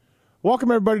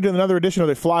Welcome, everybody, to another edition of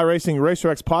the Fly Racing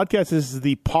RacerX podcast. This is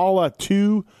the Paula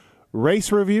 2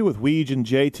 race review with Weege and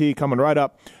JT coming right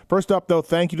up. First up, though,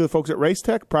 thank you to the folks at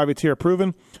Racetech, Privateer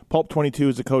Proven. Pulp 22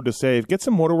 is the code to save. Get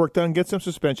some motor work done, get some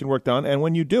suspension work done, and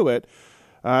when you do it,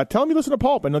 tell them you listen to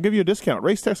Pulp, and they'll give you a discount.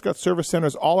 Racetech's got service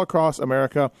centers all across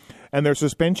America, and their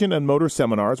suspension and motor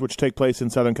seminars, which take place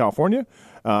in Southern California,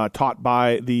 taught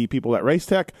by the people at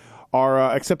Racetech, are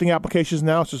accepting applications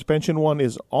now. Suspension one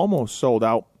is almost sold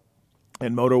out.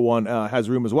 And Moto One has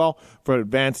room as well for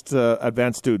advanced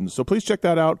students. So please check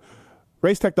that out.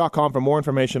 Racetech.com for more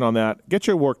information on that. Get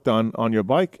your work done on your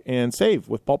bike and save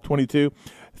with Pulp 22.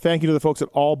 Thank you to the folks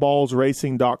at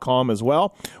allballsracing.com as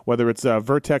well, whether it's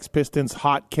Vertex pistons,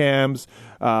 hot cams,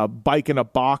 bike in a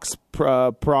box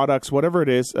products, whatever it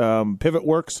is, Pivot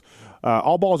Works.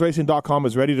 Allballsracing.com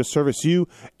is ready to service you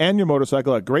and your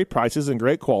motorcycle at great prices and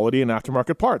great quality and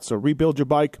aftermarket parts. So rebuild your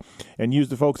bike and use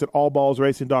the folks at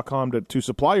allballsracing.com to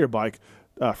supply your bike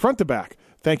front to back.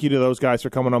 Thank you to those guys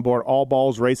for coming on board,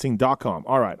 allballsracing.com.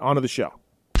 All right, on to the show.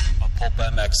 A Pulp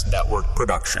MX Network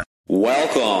production.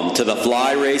 Welcome to the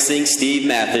Fly Racing Steve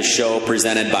Mathis Show,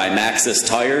 presented by Maxxis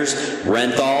Tires,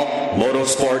 Renthal,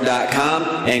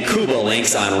 Motorsport.com, and Kuba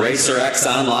Links on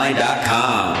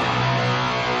RacerXOnline.com.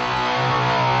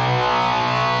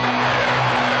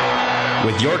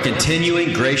 With your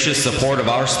continuing gracious support of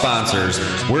our sponsors,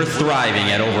 we're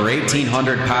thriving at over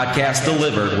 1,800 podcasts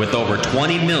delivered with over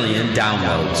 20 million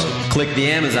downloads. Click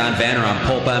the Amazon banner on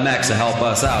Pulp MX to help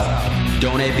us out.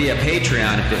 Donate via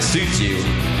Patreon if it suits you.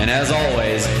 And as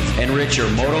always, enrich your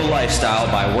moto lifestyle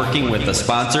by working with the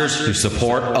sponsors who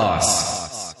support us.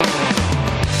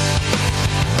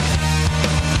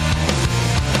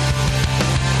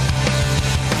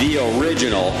 The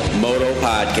original Moto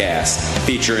Podcast,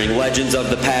 featuring legends of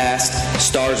the past,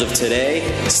 stars of today,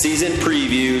 season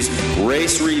previews,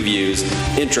 race reviews,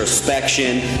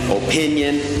 introspection,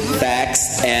 opinion,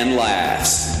 facts, and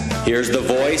laughs. Here's the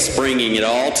voice bringing it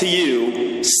all to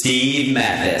you, Steve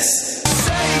Mathis.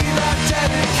 Say that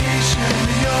dedication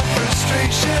to your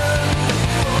frustration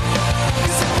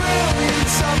is the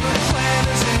brilliance of the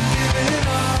planners and giving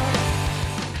up.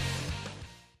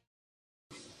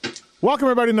 Welcome,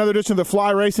 everybody, to another edition of the Fly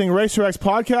Racing RacerX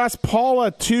podcast.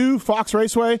 Paula 2, Fox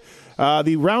Raceway,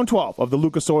 the round 12 of the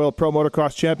Lucas Oil Pro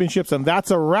Motocross Championships, and that's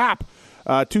a wrap.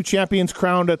 2 champions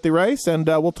crowned at the race, and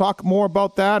we'll talk more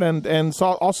about that and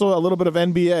also a little bit of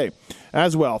NBA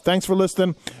as well. Thanks for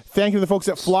listening. Thank you to the folks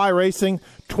at Fly Racing.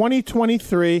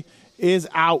 2023 is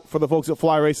out for the folks at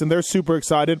Fly Racing. They're super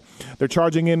excited. They're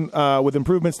charging in with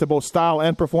improvements to both style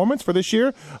and performance for this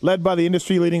year, led by the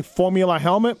industry-leading Formula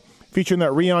helmet. Featuring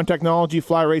that Rheon technology,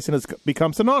 Fly Racing has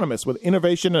become synonymous with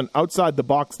innovation and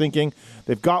outside-the-box thinking.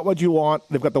 They've got what you want.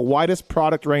 They've got the widest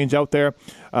product range out there.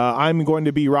 I'm going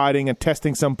to be riding and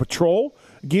testing some Patrol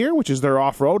gear, which is their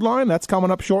off-road line. That's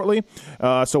coming up shortly.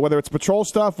 So whether it's Patrol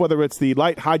stuff, whether it's the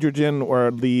light hydrogen or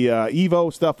the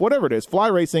Evo stuff, whatever it is, Fly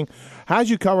Racing has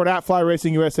you covered at Fly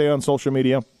Racing USA on social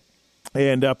media.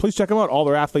 And please check them out, all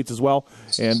their athletes as well.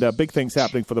 And big things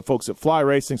happening for the folks at Fly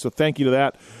Racing, so thank you to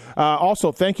that.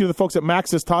 Also, thank you to the folks at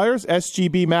Maxxis Tires,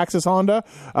 SGB Maxxis Honda.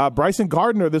 Bryson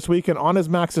Gardner this weekend on his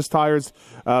Maxxis Tires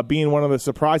being one of the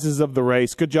surprises of the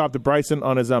race. Good job to Bryson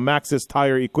on his Maxxis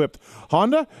Tire-equipped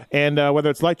Honda. And whether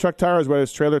it's light truck tires, whether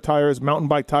it's trailer tires, mountain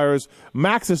bike tires,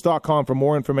 Maxxis.com for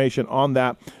more information on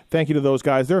that. Thank you to those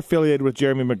guys. They're affiliated with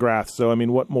Jeremy McGrath, so, I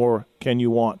mean, what more can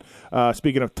you want?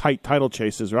 Speaking of tight title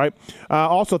chases, right?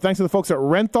 Also, thanks to the folks at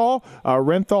Renthal,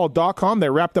 Renthal.com. They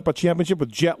wrapped up a championship with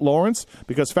Jet Lawrence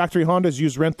because Factory Honda's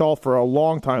used Renthal for a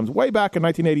long time, way back in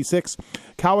 1986.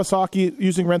 Kawasaki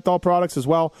using Renthal products as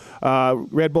well.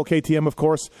 Red Bull KTM, of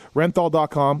course.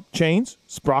 Renthal.com. Chains,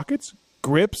 sprockets,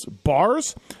 grips,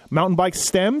 bars, mountain bike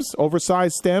stems,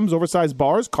 oversized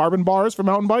bars, carbon bars for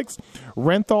mountain bikes.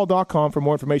 Renthal.com for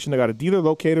more information. They got a dealer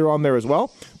locator on there as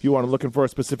well if you want to looking for a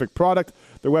specific product.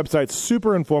 Their website's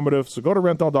super informative, so go to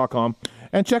Renthal.com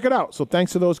and check it out. So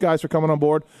thanks to those guys for coming on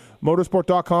board.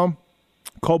 Motorsport.com.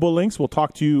 Kobo Links we'll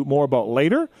talk to you more about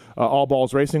later. All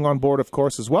Balls Racing on board, of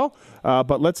course, as well.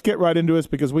 But let's get right into this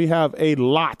because we have a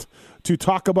lot to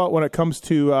talk about when it comes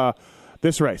to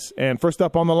this race. And first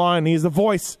up on the line, he's the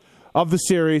voice of the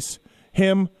series.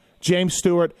 Him, James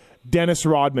Stewart, Dennis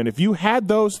Rodman. If you had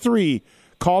those three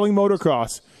calling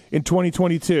motocross in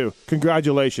 2022,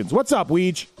 congratulations. What's up,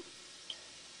 Weege?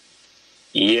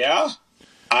 Yeah,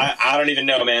 I don't even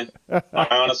know, man.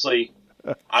 Honestly,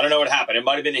 I don't know what happened. It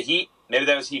might have been the heat. Maybe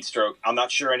that was heat stroke. I'm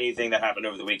not sure anything that happened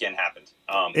over the weekend happened.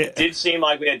 It did seem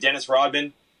like we had Dennis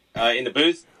Rodman in the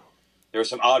booth. There were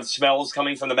some odd smells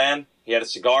coming from the man. He had a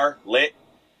cigar lit.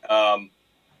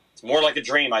 It's more like a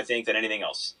dream, I think, than anything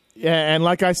else. Yeah, and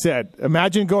like I said,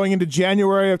 imagine going into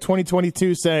January of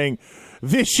 2022 saying,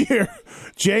 this year,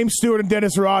 James Stewart and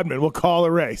Dennis Rodman will call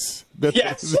a race.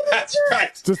 Yes, that's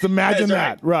right. Just imagine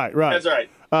That's that. Right. That's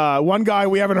right. One guy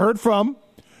we haven't heard from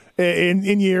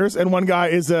in years, and one guy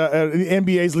is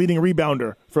NBA's leading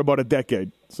rebounder for about a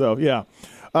decade. So, yeah.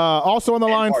 Also on the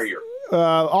line,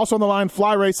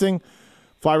 Fly Racing,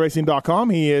 flyracing.com.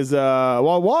 He is,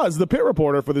 was the pit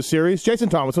reporter for the series. Jason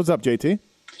Thomas, what's up, JT?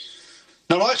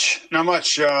 Not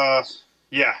much.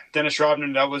 Yeah, Dennis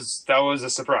Rodman, that was a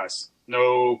surprise.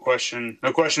 No question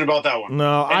about that one.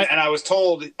 No, I was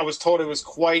told it was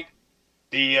quite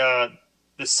the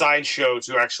sideshow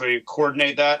to actually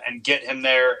coordinate that and get him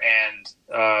there,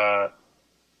 and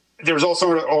there was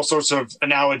all sorts of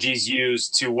analogies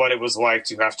used to what it was like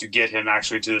to have to get him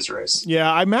actually to this race.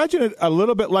 Yeah, I imagine it a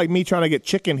little bit like me trying to get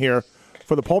Chicken here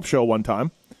for the Pulp Show one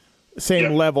time.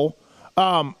 Same level.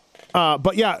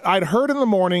 But yeah, I'd heard in the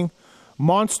morning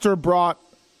Monster brought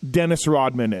Dennis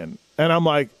Rodman in, and I'm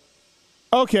like,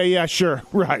 okay, yeah, sure,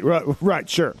 right,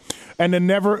 sure, and then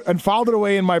filed it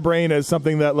away in my brain as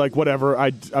something that, like, whatever,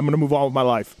 I'm going to move on with my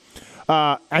life.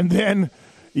 And then,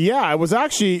 yeah, it was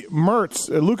actually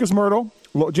Lucas Myrtle,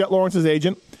 Jet Lawrence's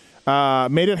agent,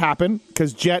 made it happen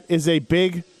because Jet is a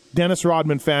big Dennis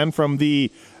Rodman fan from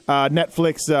the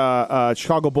Netflix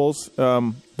Chicago Bulls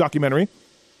documentary,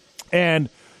 and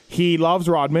he loves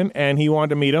Rodman, and he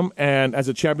wanted to meet him. And as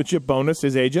a championship bonus,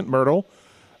 his agent, Myrtle,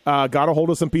 got a hold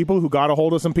of some people who got a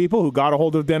hold of some people who got a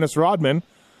hold of Dennis Rodman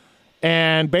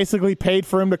and basically paid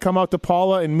for him to come out to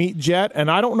Paula and meet Jet. And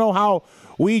I don't know how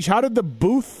did the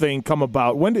booth thing come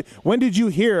about? When did you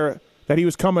hear that he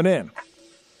was coming in?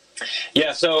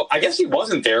 Yeah, so I guess he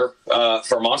wasn't there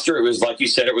for Monster. It was, like you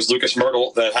said, it was Lucas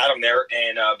Myrtle that had him there.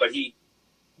 And but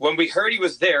when we heard he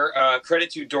was there,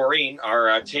 credit to Doreen,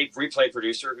 our tape replay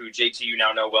producer, who JT you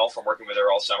now know well from working with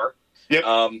her all summer.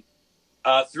 Yep.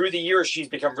 Through the years, she's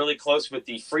become really close with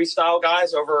the freestyle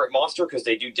guys over at Monster because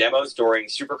they do demos during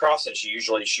Supercross, and she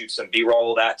usually shoots some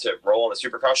B-roll of that to roll on the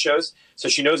Supercross shows. So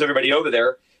she knows everybody over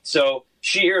there. So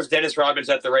she hears Dennis Rodman's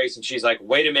at the race, and she's like,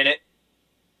 wait a minute.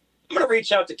 I'm going to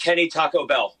reach out to Kenny Taco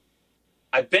Bell.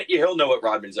 I bet you he'll know what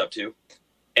Rodman's up to.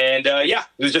 And, yeah,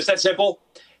 it was just that simple.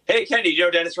 Hey, Kenny, you know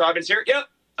Dennis Rodman's here? Yep,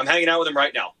 I'm hanging out with him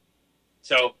right now.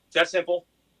 So that simple.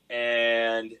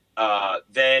 And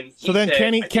then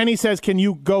Kenny says, can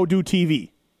you go do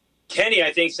TV? Kenny,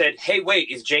 I think, said, hey, wait,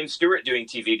 is James Stewart doing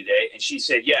TV today? And she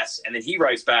said yes. And then he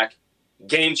writes back,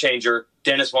 game changer,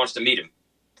 Dennis wants to meet him.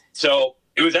 So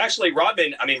it was actually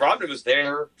Rodman. I mean, Rodman was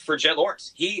there for Jet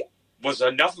Lawrence. He was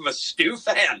enough of a Stu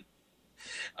fan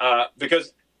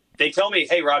because they tell me,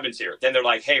 hey, Rodman's here. Then they're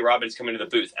like, hey, Rodman's coming to the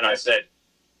booth. And I said,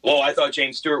 well, I thought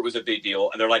James Stewart was a big deal.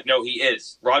 And they're like, no, he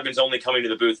is. Rodman's only coming to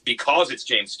the booth because it's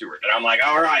James Stewart. And I'm like,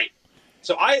 all right.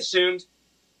 So I assumed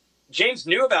James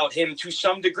knew about him to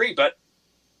some degree, but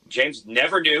James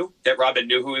never knew that Rodman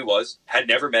knew who he was, had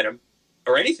never met him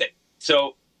or anything.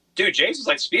 So, dude, James is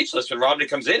like speechless when Rodman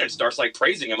comes in and starts like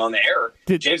praising him on the air.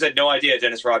 James had no idea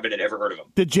Dennis Rodman had ever heard of him.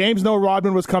 Did James know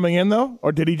Rodman was coming in, though?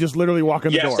 Or did he just literally walk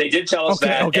in the door? Yes, they did tell us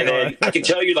that. Okay, and then right. I can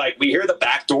tell you, like, we hear the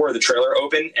back door of the trailer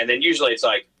open, and then usually it's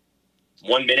like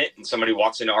 1 minute and somebody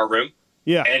walks into our room.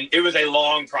 Yeah. And it was a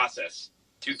long process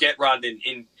to get Rodman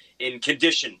in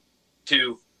condition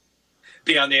to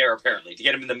be on the air, apparently, to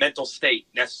get him in the mental state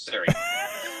necessary.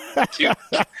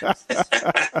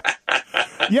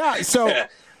 Yeah, so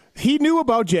he knew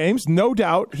about James, no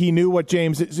doubt. He knew what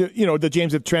James, that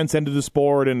James had transcended the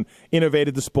sport and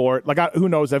innovated the sport. Like, who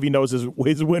knows if he knows his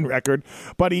win record,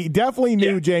 but he definitely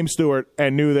knew James Stewart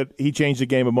and knew that he changed the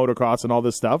game of motocross and all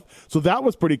this stuff. So that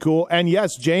was pretty cool. And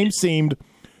yes, James seemed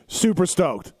super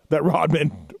stoked that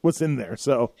Rodman was in there.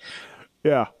 So,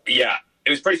 yeah. Yeah. It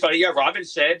was pretty funny. Yeah, Rodman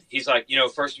said, he's like,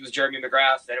 first it was Jeremy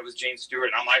McGrath, then it was James Stewart.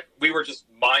 And I'm like, we were just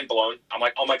mind blown. I'm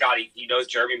like, oh my God, he knows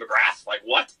Jeremy McGrath. Like,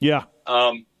 what? Yeah.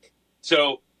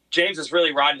 So James is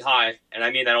really riding high, and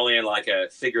I mean that only in like a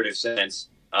figurative sense,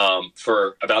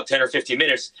 for about 10 or 15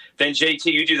 minutes. Then, JT,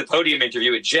 you do the podium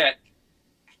interview at Jet.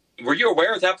 Were you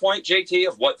aware at that point, JT,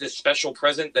 of what this special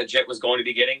present that Jet was going to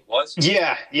be getting was?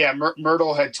 Yeah.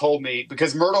 Myrtle had told me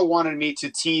because Myrtle wanted me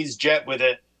to tease Jet with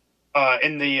it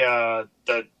in the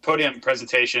podium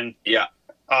presentation. Yeah.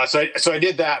 So I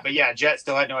did that, but yeah, Jet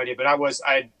still had no idea. But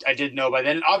I did know by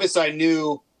then. Obviously, I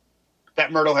knew that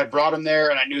Myrtle had brought him there,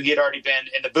 and I knew he had already been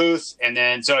in the booth. And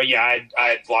then, so yeah, I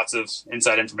had lots of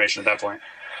inside information at that point.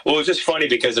 Well, it was just funny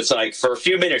because it's like for a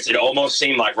few minutes, it almost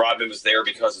seemed like Rodman was there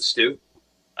because of Stu.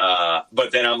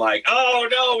 But then I'm like, oh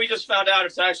no, we just found out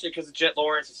it's actually because of Jet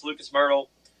Lawrence. It's Lucas Myrtle.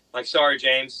 Like, sorry,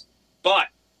 James. But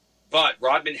But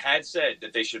Rodman had said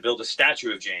that they should build a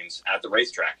statue of James at the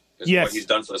racetrack. Because Yes. what he's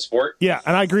done for the sport. Yeah,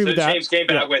 and I agree So with that. James came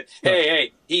back with,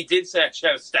 hey, he did say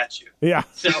have a statue. Yeah.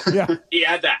 So Yeah. he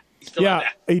had that. He still had Yeah,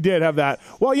 that. he did have that.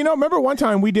 Well, remember one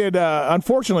time we did,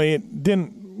 unfortunately, it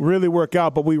didn't really work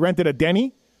out, but we rented a Denny.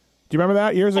 Do you remember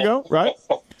that years ago, right?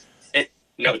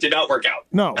 No, it did not work out.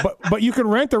 No, but you can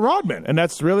rent a Rodman, and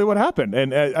that's really what happened.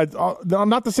 And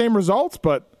not the same results,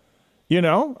 but,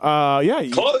 yeah.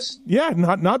 Close. Yeah,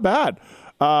 not bad.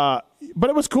 But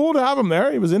it was cool to have him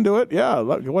there. He was into it. Yeah,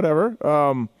 whatever.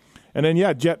 And then,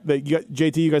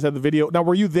 JT, you guys had the video. Now,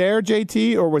 were you there,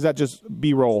 JT, or was that just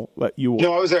B-roll that you?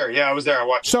 No, I was there. Yeah, I was there. I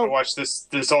watched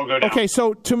this all go down. Okay,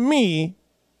 so to me,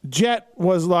 Jet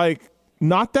was like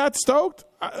not that stoked,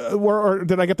 or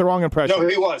did I get the wrong impression? No,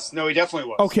 he was. No, he definitely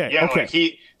was. Okay, yeah, okay.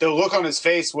 Like the look on his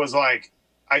face was like,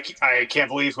 I can't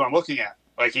believe who I'm looking at.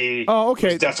 Like he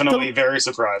okay. was definitely very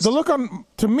surprised. The look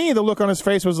on his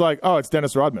face was like, oh, it's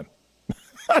Dennis Rodman.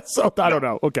 So I don't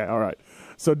know. Okay, all right.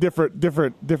 So different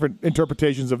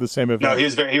interpretations of the same event. No, he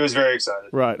was very excited.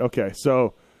 Right. Okay.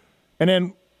 So, and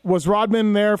then was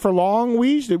Rodman there for long?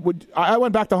 I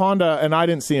went back to Honda and I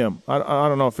didn't see him. I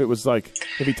don't know if it was like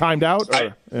if he timed out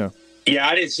or Yeah,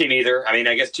 I didn't see him either. I mean,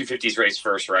 I guess 250s race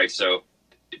first, right? So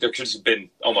there could have been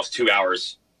almost 2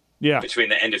 hours between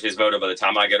the end of his moto by the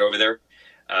time I got over there.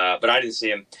 But I didn't see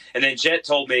him. And then Jet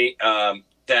told me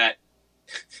that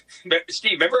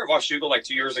Steve, remember at Washougal like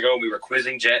 2 years ago, we were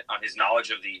quizzing Jet on his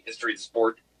knowledge of the history of the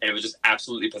sport, and it was just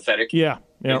absolutely pathetic. Yeah.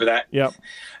 Remember that? Yep.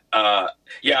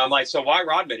 I'm like, so why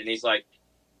Rodman? And he's like,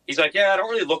 yeah, I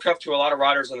don't really look up to a lot of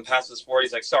riders in the past of the sport.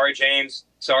 He's like, sorry, James.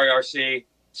 Sorry, RC.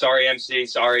 Sorry, MC.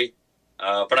 Sorry.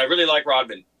 But I really like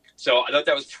Rodman. So I thought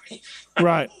that was pretty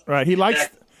funny. Right.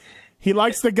 He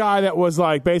likes the guy that was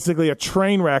like basically a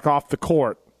train wreck off the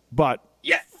court, but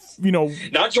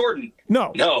not Jordan.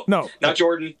 No. Not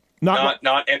Jordan. Not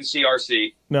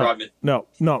MCRC. No. Rodman.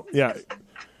 No. Yeah.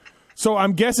 So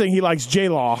I'm guessing he likes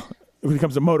J-Law when it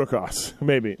comes to motocross.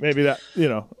 Maybe that,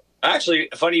 Actually,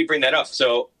 funny you bring that up.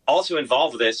 So also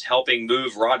involved with this, helping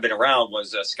move Rodman around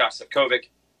was Scott Sivkovic,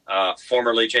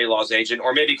 formerly J-Law's agent,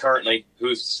 or maybe currently,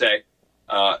 who's to say.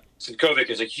 Sivkovic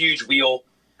is a huge wheel,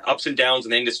 ups and downs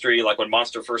in the industry. Like when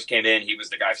Monster first came in, he was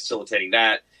the guy facilitating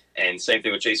that. And same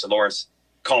thing with Jason Lawrence,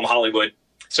 Calm Hollywood.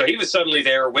 So he was suddenly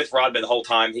there with Rodman the whole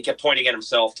time. He kept pointing at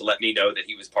himself to let me know that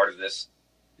he was part of this.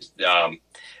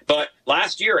 But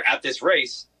last year at this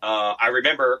race, I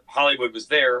remember Hollywood was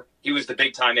there. He was the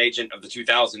big-time agent of the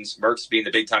 2000s, Merckx being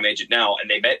the big-time agent now, and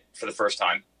they met for the first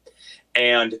time.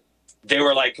 And they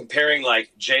were like comparing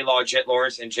like J-Law Jet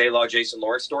Lawrence and J-Law Jason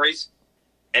Lawrence stories.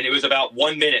 And it was about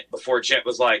 1 minute before Jet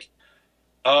was like,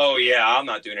 oh, yeah, I'm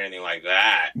not doing anything like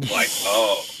that.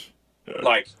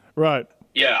 Right.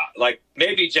 Yeah, like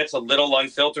maybe Jet's a little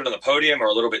unfiltered on the podium or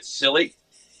a little bit silly.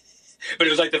 But it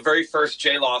was like the very first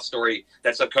J-Law story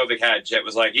that Sivkovic had. Jet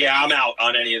was like, yeah, I'm out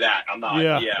on any of that. I'm not.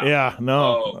 Yeah, no.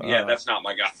 Oh, yeah, that's not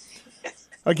my guy.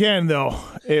 Again, though,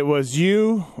 it was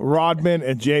you, Rodman,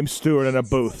 and James Stewart in a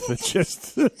booth.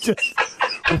 Just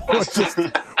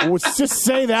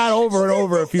say that over and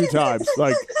over a few times.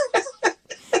 Like,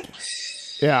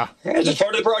 yeah. Just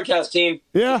part of the broadcast team.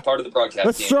 Yeah. Just part of the broadcast team.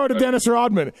 Let's throw it to Dennis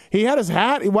Rodman. He had his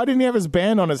hat. Why didn't he have his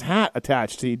band on his hat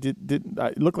attached? He did.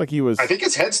 It looked like he was. I think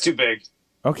his head's too big.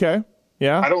 Okay.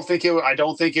 Yeah. I don't think it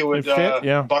would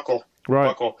fit, buckle. Right.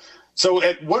 Buckle. So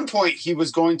at one point he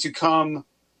was going to come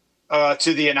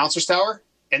to the announcer's tower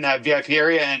in that VIP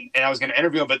area, and I was going to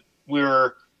interview him, but we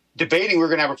were debating we were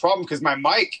going to have a problem because my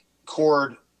mic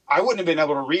cord, I wouldn't have been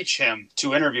able to reach him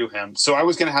to interview him. So I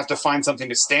was going to have to find something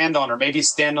to stand on, or maybe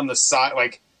stand on the side,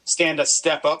 like stand a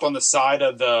step up on the side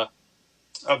of the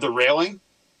railing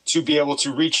to be able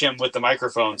to reach him with the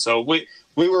microphone. So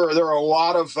there were a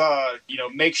lot of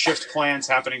makeshift plans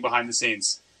happening behind the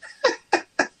scenes.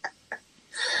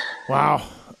 Wow.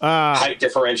 Height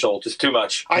differential, just too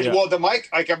much. Well, the mic,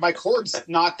 my cord's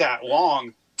not that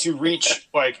long to reach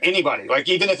like anybody. Like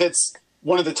even if it's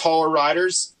one of the taller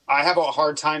riders, I have a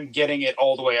hard time getting it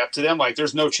all the way up to them. Like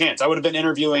there's no chance. I would have been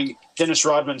interviewing Dennis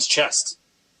Rodman's chest.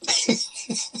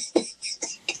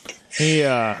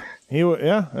 It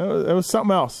was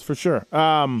something else for sure.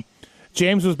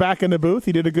 James was back in the booth.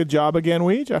 He did a good job again,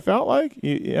 Weege. I felt like,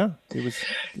 he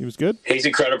was good. He's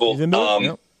incredible. He's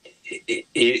into it.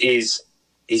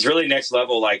 He's really next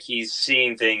level. Like he's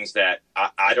seeing things that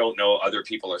I don't know other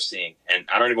people are seeing, and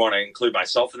I don't even want to include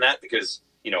myself in that because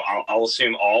I'll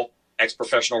assume all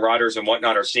ex-professional riders and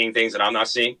whatnot are seeing things that I'm not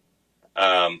seeing.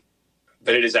 But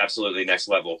it is absolutely next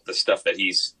level, the stuff that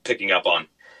he's picking up on,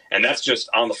 and that's just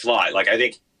on the fly. Like I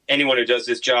think anyone who does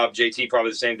this job, JT,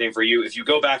 probably the same thing for you. If you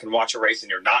go back and watch a race and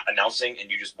you're not announcing and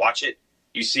you just watch it,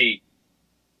 you see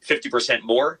 50%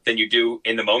 more than you do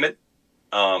in the moment.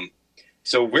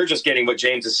 So we're just getting what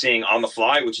James is seeing on the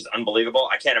fly, which is unbelievable.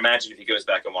 I can't imagine if he goes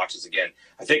back and watches again.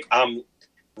 I think I'm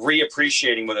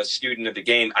reappreciating with a student of the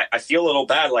game. I feel a little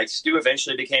bad. Like, Stu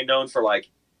eventually became known for,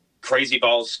 like, crazy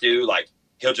balls Stu. Like,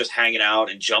 he'll just hang it out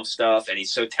and jump stuff, and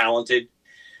he's so talented.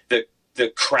 The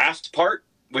craft part,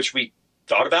 which we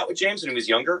thought about with James when he was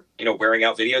younger, wearing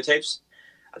out videotapes,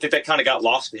 I think that kind of got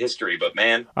lost to history. But,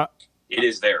 man, it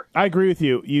is there. I agree with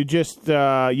you. You just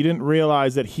you didn't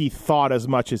realize that he thought as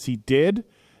much as he did.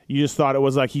 You just thought it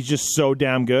was like he's just so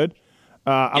damn good.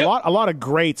 A lot of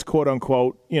greats, quote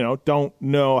unquote, don't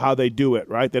know how they do it.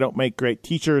 Right? They don't make great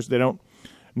teachers. They don't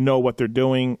know what they're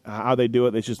doing, how they do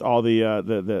it. It's just all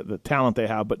the talent they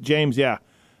have. But James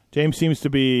seems to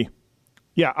be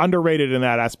underrated in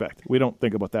that aspect. We don't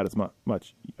think about that as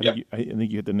much. I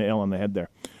think you hit the nail on the head there.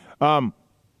 All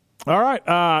right,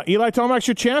 Eli Tomac's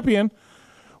your champion.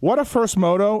 What a first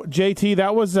moto, JT.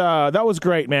 That was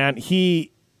great, man.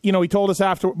 He told us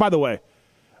after. By the way,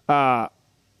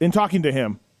 in talking to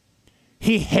him,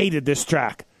 he hated this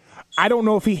track. I don't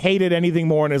know if he hated anything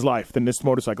more in his life than this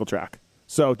motorcycle track.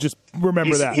 So just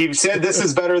remember that. He said this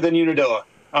is better than Unadilla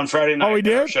on Friday night. Oh, he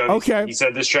did? Okay. He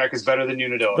said this track is better than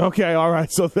Unadilla. Okay, all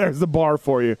right. So there's the bar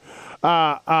for you.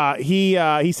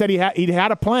 He said he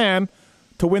had a plan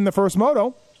to win the first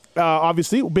moto.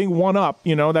 Obviously, being one up,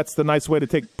 that's the nice way to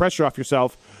take pressure off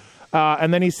yourself.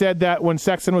 And then he said that when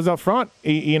Sexton was up front,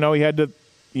 he had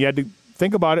to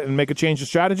think about it and make a change of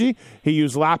strategy. He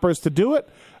used lappers to do it.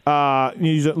 He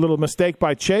used a little mistake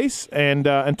by Chase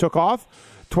and took off.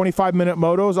 25-minute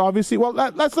motos, obviously. Well,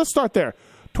 let's start there.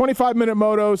 25-minute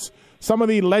motos. Some of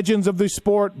the legends of the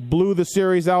sport blew the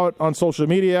series out on social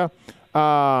media.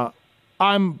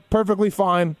 I'm perfectly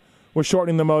fine with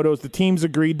shortening the motos. The teams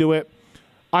agreed to it.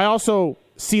 I also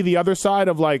see the other side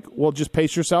of just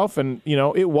pace yourself. And,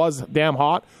 it was damn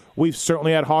hot. We've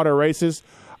certainly had hotter races.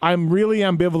 I'm really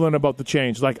ambivalent about the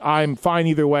change. I'm fine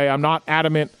either way. I'm not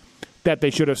adamant that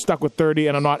they should have stuck with 30,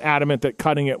 and I'm not adamant that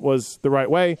cutting it was the right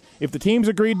way. If the teams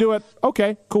agreed to it,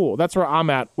 okay, cool. That's where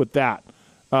I'm at with that.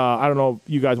 I don't know if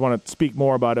you guys want to speak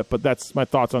more about it, but that's my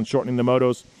thoughts on shortening the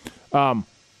motos.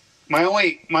 My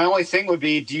only thing would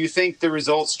be, do you think the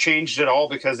results changed at all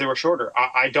because they were shorter?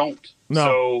 I don't. No.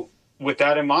 So with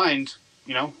that in mind,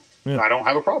 I don't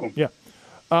have a problem.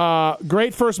 Yeah.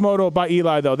 Great first moto by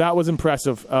Eli, though. That was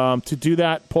impressive. To do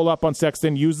that, pull up on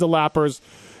Sexton, use the lappers.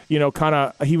 He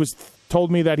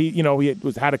told me that he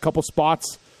had a couple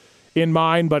spots in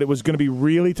mind, but it was going to be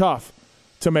really tough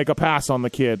to make a pass on the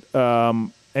kid,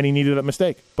 and he needed a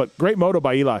mistake. But great moto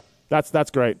by Eli.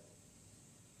 That's great.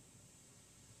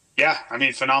 Yeah, I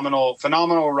mean,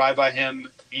 phenomenal ride by him.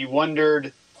 You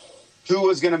wondered who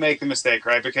was going to make the mistake,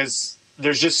 right? Because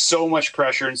there's just so much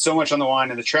pressure and so much on the line,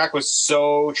 and the track was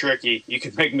so tricky. You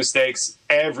could make mistakes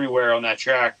everywhere on that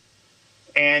track.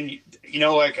 And,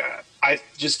 I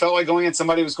just felt like going in,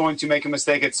 somebody was going to make a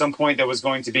mistake at some point that was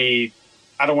going to be,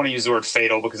 I don't want to use the word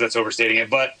fatal because that's overstating it,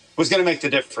 but was going to make the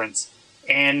difference.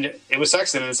 And it was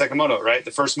Sexton in the second moto, right?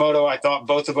 The first moto, I thought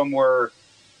both of them were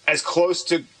as close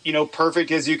to,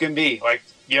 perfect as you can be.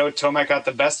 Tomac got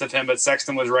the best of him, but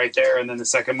Sexton was right there. And then the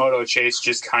second moto, Chase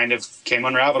just kind of came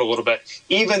unraveled a little bit.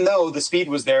 Even though the speed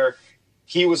was there,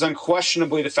 he was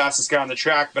unquestionably the fastest guy on the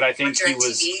track, but I think he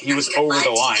was over the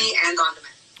line.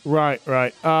 Right.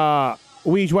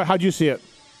 Weege, how'd you see it?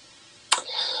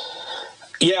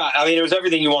 Yeah, I mean, it was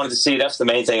everything you wanted to see. That's the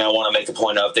main thing I want to make a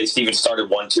point of. They even started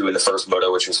 1-2 in the first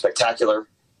moto, which was spectacular.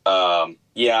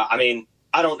 Yeah, I mean,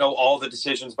 I don't know all the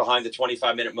decisions behind the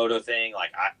 25-minute moto thing.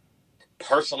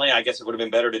 Personally, I guess it would have been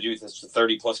better to do this to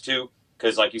 30+2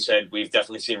 because, like you said, we've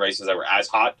definitely seen races that were as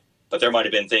hot, but there might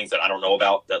have been things that I don't know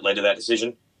about that led to that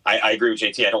decision. I agree with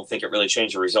JT. I don't think it really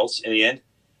changed the results in the end.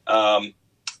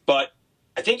 But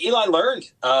I think Eli learned.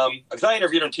 Because I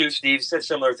interviewed him too, Steve said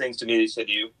similar things to me that he said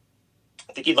to you.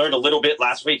 I think he learned a little bit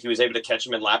last week. He was able to catch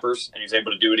him in lappers, and he was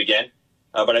able to do it again.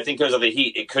 But I think because of the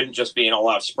heat, it couldn't just be an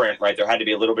all-out sprint, right? There had to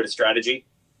be a little bit of strategy.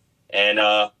 And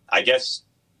I guess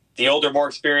the older, more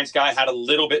experienced guy had a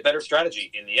little bit better strategy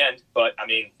in the end. But, I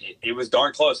mean, it was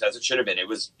darn close, as it should have been. It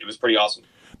was pretty awesome.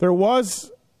 There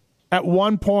was, at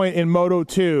one point in Moto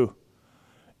 2,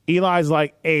 Eli's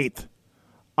like 8th.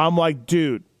 I'm like,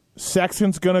 dude,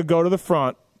 Sexton's going to go to the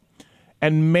front,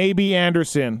 and maybe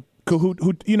Anderson,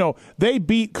 who they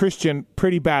beat Christian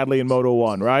pretty badly in Moto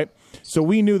 1, right? So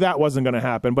we knew that wasn't going to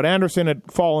happen. But Anderson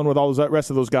had fallen with all the rest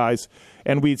of those guys,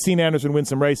 and we'd seen Anderson win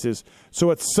some races. So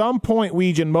at some point,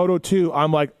 in Moto 2,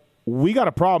 I'm like, we got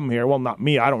a problem here. Well, not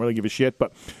me. I don't really give a shit.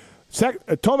 But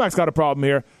Tomac's got a problem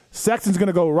here. Sexton's going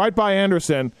to go right by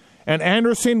Anderson, and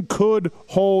Anderson could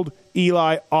hold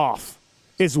Eli off,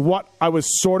 is what I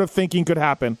was sort of thinking could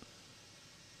happen,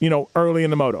 early in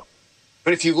the moto.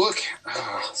 But if you look,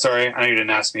 sorry, I know you didn't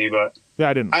ask me, but Yeah,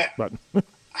 I didn't. But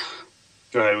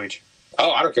go ahead, Weege.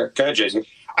 Oh, I don't care. Go ahead, Jason.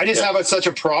 I just have such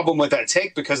a problem with that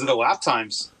take because of the lap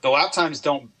times. The lap times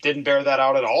didn't bear that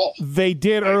out at all. they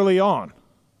did early on,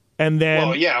 and then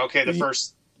Well, yeah, okay, the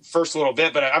first little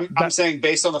bit, but I'm saying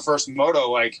based on the first moto,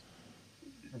 like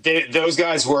those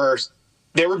guys were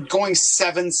going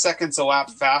 7 seconds a lap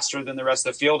faster than the rest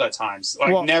of the field at times,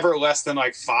 never less than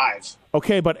 5.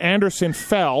 Okay, but Anderson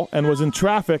fell and was in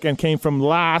traffic and came from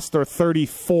last or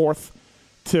 34th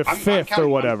to 5th or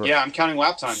whatever. I'm counting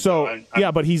lap time. So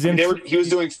but he's in. He was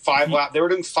doing 5 laps. They were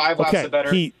doing 5 laps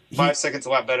better. 5 seconds a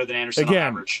lap better than Anderson on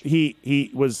average.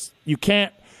 He was. You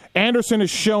can't. Anderson has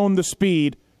shown the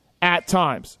speed at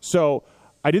times, so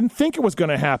I didn't think it was going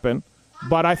to happen,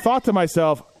 but I thought to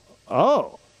myself,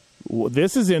 "Oh,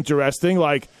 this is interesting."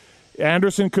 Like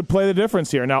Anderson could play the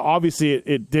difference here. Now, obviously,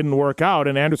 it didn't work out,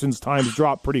 and Anderson's times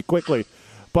dropped pretty quickly.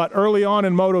 But early on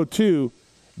in Moto 2,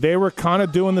 they were kind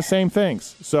of doing the same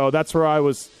things. So that's where I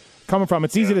was coming from.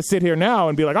 It's easy to sit here now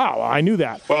and be like, "Oh, well, I knew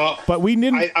that." Well, but we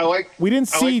didn't. We didn't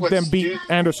see them Stu, beat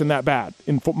Anderson that bad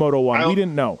in Moto 1. We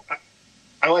didn't know.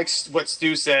 I like what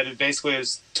Stu said. It basically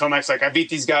is Tomac's like, I beat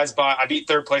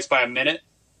third place by a minute,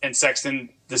 and Sexton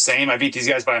the same. I beat these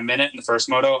guys by a minute in the first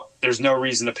moto. There's no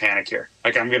reason to panic here.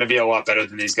 Like, I'm going to be a lot better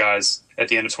than these guys at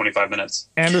the end of 25 minutes.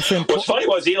 Anderson. What's funny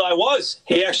was Eli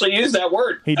he actually used that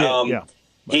word. He did, yeah.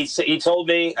 He told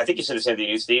me, I think he said the same thing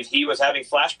to you, Steve, he was having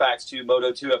flashbacks to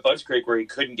Moto 2 at Budds Creek where he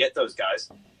couldn't get those guys.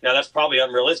 Now, that's probably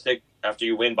unrealistic after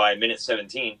you win by a minute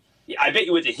 17. I bet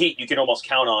you with the heat, you can almost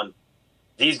count on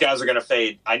these guys are going to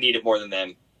fade. I need it more than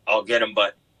them. I'll get them.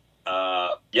 But,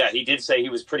 he did say he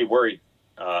was pretty worried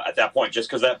at that point just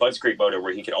because that Budds Creek moto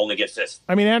where he could only get 5th.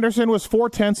 I mean, Anderson was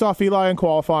 4/10 off Eli in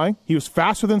qualifying. He was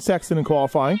faster than Sexton in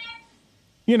qualifying.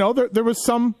 There was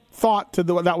some thought to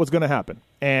that was going to happen.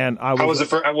 And I was. How was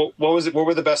it what was it? What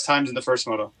were the best times in the first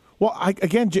moto? Well,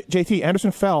 JT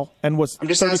Anderson fell and was. I'm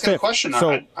just 35th. asking a question.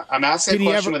 So I'm asking a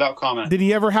question without comment. Did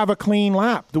he ever have a clean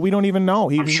lap? We don't even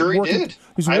know. I'm sure he did.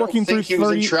 He's working through 30. He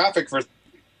was in traffic for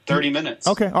 30 minutes.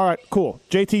 Okay, all right, cool.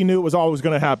 JT knew it was always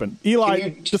going to happen.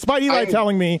 Despite Eli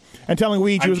telling me and telling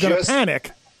Weege he was going to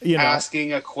panic.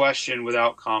 Asking a question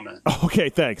without comment. Okay,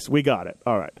 thanks. We got it.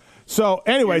 All right. So,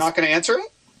 anyways, you're not going to answer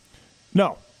it?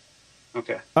 No.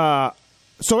 Okay.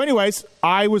 So, anyways,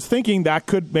 I was thinking that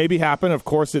could maybe happen. Of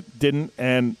course, it didn't,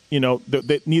 and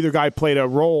neither guy played a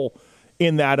role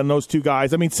in that. And those two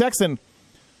guys, I mean, Sexton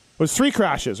was 3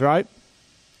 crashes, right?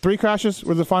 3 crashes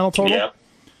was the final total. Yeah,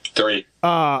 3.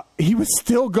 He was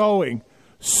still going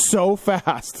so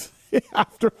fast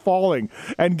after falling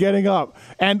and getting up.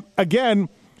 And again,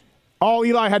 all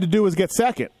Eli had to do was get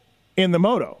second in the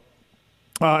moto,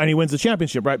 and he wins the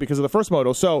championship, right? Because of the first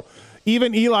moto. So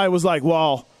even Eli was like,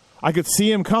 well, I could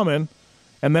see him coming.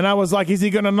 And then I was like, is he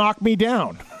going to knock me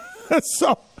down?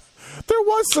 So there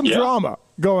was some drama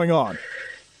going on.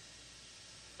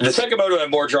 The second moto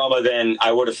had more drama than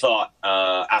I would have thought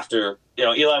after,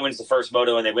 Eli wins the first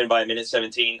moto and they win by a minute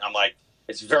 17. I'm like,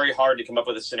 it's very hard to come up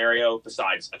with a scenario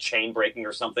besides a chain breaking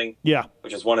or something. Yeah.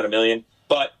 Which is 1 in a million.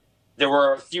 But there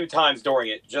were a few times during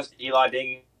it, just Eli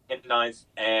being in 9th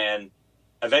and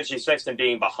eventually Sexton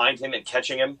being behind him and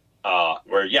catching him.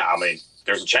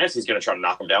 There's a chance he's going to try to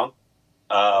knock him down.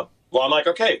 I'm like,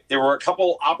 okay, there were a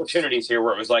couple opportunities here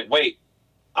where it was like, wait,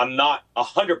 I'm not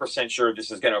 100% sure this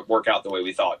is going to work out the way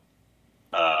we thought.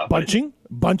 Bunching?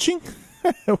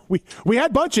 we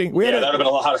had bunching. That would have been a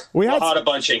lot of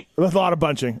bunching. A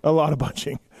lot of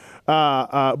bunching.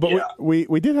 But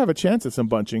we did have a chance at some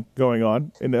bunching going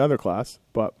on in the other class.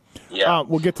 But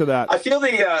we'll get to that. I feel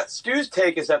the Stu's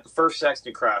take is that the first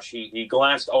Sexton crash, he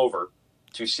glanced over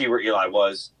to see where Eli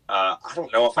was. I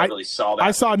don't know if I really saw that.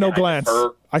 I saw no glance.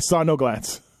 I saw no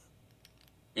glance.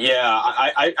 Yeah,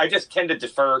 I just tend to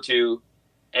defer to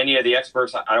any of the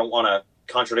experts. I don't want to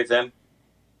contradict them.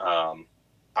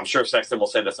 I'm sure Sexton will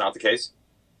say that's not the case.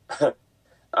 But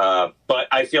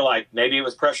I feel like maybe it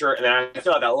was pressure, and then I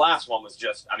feel like that last one was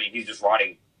he's just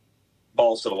riding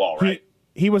balls to the wall, right?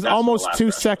 He was almost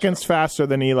 2 seconds faster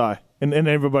than Eli and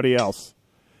everybody else.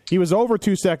 He was over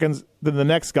 2 seconds than the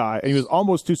next guy, and he was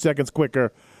almost 2 seconds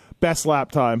quicker, best lap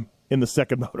time in the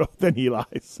second moto than Eli.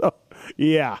 So,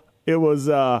 yeah, it was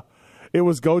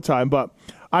go time. But,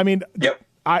 I mean,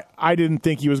 I didn't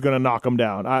think he was going to knock him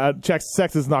down.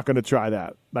 Sexton's not going to try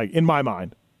that, like, in my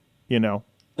mind, No,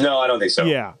 I don't think so.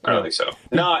 Yeah. I don't think so.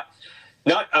 Not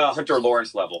Hunter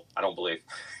Lawrence level, I don't believe.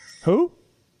 Who?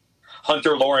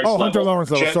 Hunter Lawrence Oh, level. Hunter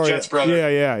Lawrence level. Sorry. Jets brother.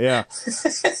 Yeah.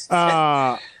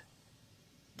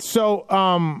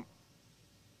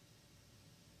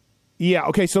 Yeah,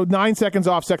 okay, so 9 seconds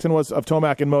off Sexton was of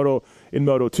Tomac in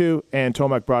Moto 2, and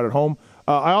Tomac brought it home.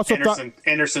 I also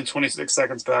Anderson 26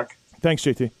 seconds back. Thanks,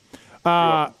 JT.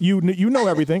 You know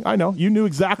everything. I know. You knew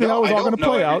exactly how it was all going to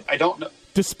play out. I don't know.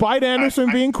 Despite Anderson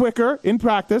being quicker in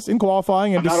practice, in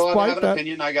qualifying, and I'm not allowed to despite have an that,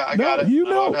 opinion. I got it. You I'm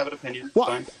not know. allowed to have an opinion. Well,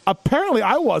 Fine. apparently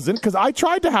I wasn't, because I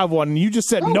tried to have one, and you just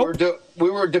said nope. We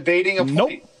were debating a Nope.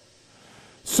 point.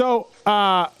 So,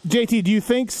 JT, do you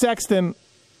think Sexton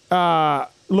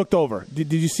looked over?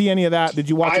 Did you see any of that? Did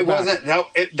you watch it back?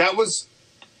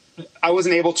 I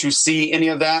wasn't able to see any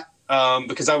of that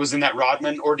because I was in that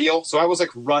Rodman ordeal. So I was like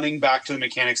running back to the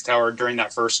mechanics tower during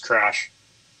that first crash.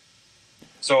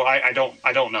 So I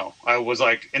don't know. I was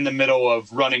like in the middle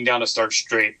of running down a start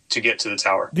straight to get to the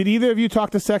tower. Did either of you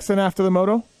talk to Sexton after the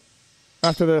moto?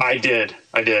 I did.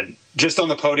 Just on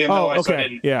the podium, Oh, though.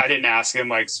 okay. I didn't ask him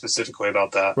like specifically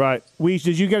about that. Right.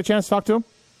 Did you get a chance to talk to him?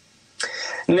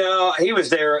 No, he was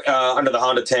there under the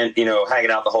Honda tent, hanging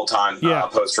out the whole time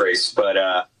post race. But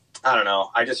I don't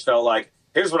know. I just felt like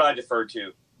here's what I deferred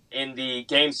to in the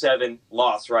Game 7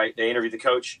 loss. Right? They interviewed the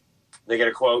coach. They get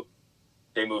a quote.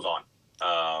 They move on.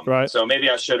 Right. So maybe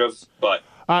I should have, but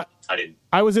I didn't.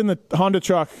 I was in the Honda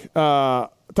truck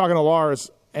talking to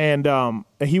Lars, and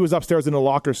he was upstairs in the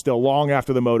locker still long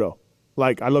after the moto.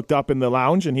 Like I looked up in the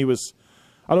lounge, and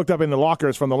I looked up in the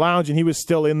lockers from the lounge, and he was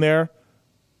still in there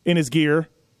in his gear,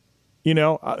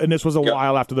 and this was a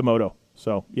while after the moto.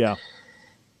 So, yeah.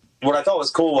 What I thought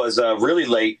was cool was really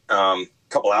late,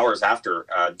 couple hours after,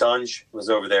 Dunge was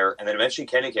over there, and then eventually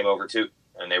Kenny came over too,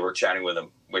 and they were chatting with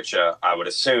him, which I would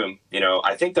assume,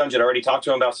 I think Dunge had already talked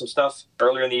to him about some stuff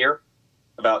earlier in the year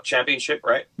about championship,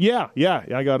 right? Yeah,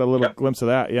 I got a little glimpse of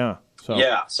that, yeah.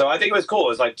 So I think it was cool. It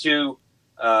was like two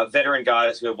veteran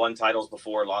guys who had won titles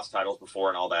before, lost titles before,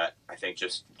 and all that. I think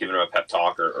just giving them a pep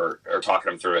talk or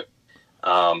talking them through it.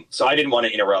 So I didn't want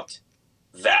to interrupt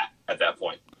that at that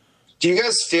point. Do you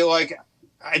guys feel like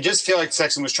 – I just feel like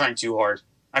Sexton was trying too hard.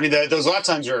 I mean, those lap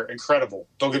times are incredible.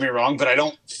 Don't get me wrong, but I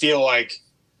don't feel like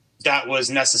that was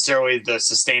necessarily the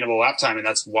sustainable lap time, and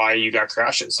that's why you got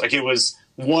crashes. Like it was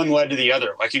one led to the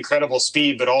other, like incredible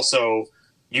speed, but also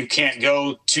you can't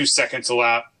go 2 seconds a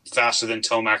lap faster than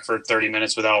Tomac for 30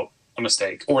 minutes without a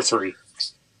mistake, or 3.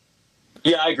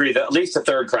 Yeah, I agree. At least the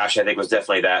third crash, I think, was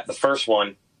definitely that. The first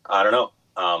one, I don't know.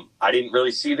 I didn't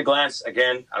really see the glance.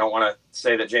 Again, I don't want to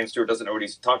say that James Stewart doesn't know what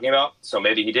he's talking about. So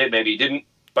maybe he did, maybe he didn't.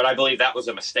 But I believe that was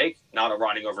a mistake, not a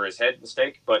riding over his head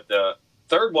mistake. But the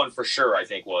third one for sure, I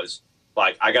think, was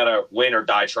like, I got to win or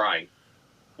die trying,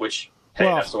 which, hey,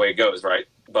 that's the way it goes, right?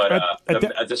 But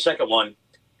the second one,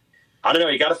 I don't know.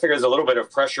 You got to figure there's a little bit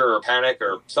of pressure or panic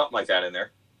or something like that in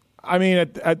there. I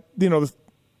mean,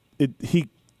 he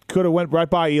could have went right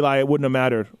by Eli. It wouldn't have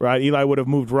mattered, right? Eli would have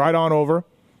moved right on over.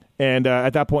 And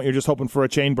at that point, you're just hoping for a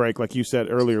chain break, like you said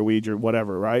earlier, Weege, or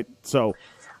whatever, right? So,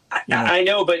 I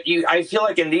know, but I feel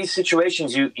like in these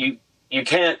situations, you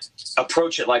can't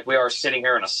approach it like we are sitting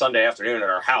here on a Sunday afternoon at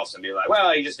our house and be like,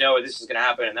 well, you just know this is going to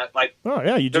happen, and that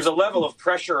there's a level of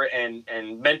pressure and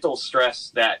mental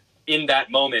stress that in that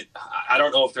moment, I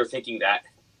don't know if they're thinking that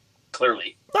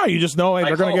clearly. No, you just know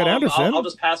they're going to get Anderson. I'll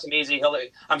just pass him easy.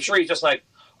 I'm sure he's just like,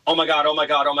 oh my god, oh my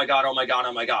god, oh my god, oh my god,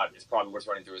 oh my god. It's probably what's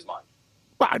running through his mind.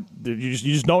 You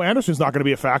just know Anderson's not going to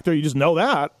be a factor. You just know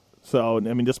that. So, I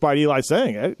mean, despite Eli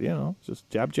saying it, just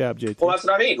jab, JT. Well, that's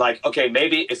what I mean. Like, okay,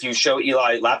 maybe if you show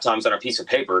Eli lap times on a piece of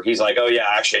paper, he's like, oh, yeah,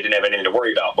 actually, I didn't have anything to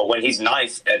worry about. But when he's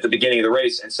ninth at the beginning of the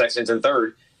race and Sexton's in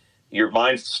third, your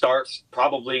mind starts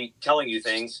probably telling you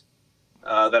things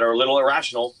that are a little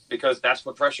irrational because that's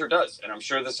what pressure does. And I'm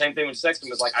sure the same thing with Sexton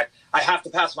was like, I have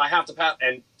to pass him, I have to pass.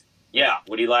 And, yeah,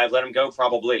 would Eli have let him go?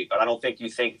 Probably. But I don't think you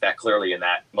think that clearly in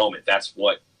that moment. That's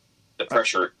what the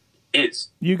pressure is.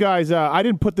 You guys, I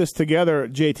didn't put this together,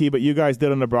 JT, but you guys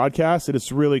did on the broadcast.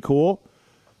 It's really cool.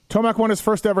 Tomac won his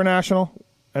first ever national,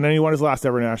 and then he won his last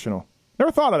ever national. Never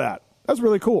thought of that. That's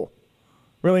really cool.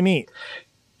 Really neat.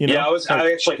 Yeah, I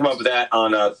actually came up with that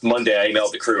on Monday. I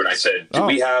emailed the crew, and I said, do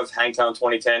we have Hangtown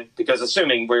 2010? Because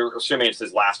we're assuming it's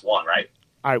his last one, right?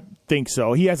 I think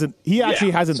so. He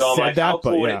actually hasn't said that. How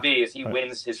cool would it be if he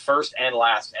wins his first and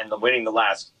last, and winning the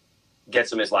last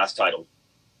gets him his last title?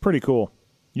 Pretty cool.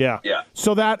 Yeah.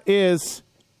 So that is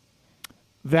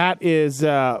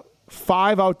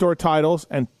 5 outdoor titles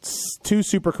and 2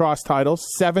 Supercross titles,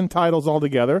 7 titles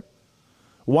altogether.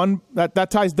 One that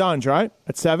ties Dunge, right?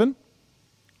 At 7.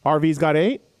 RV's got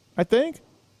 8, I think.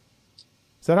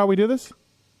 Is that how we do this?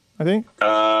 I think.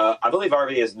 I believe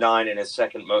RV is 9 and his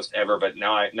second most ever, but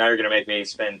now you're going to make me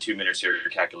spend 2 minutes here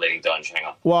calculating Dunge. Hang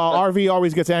on. Well, RV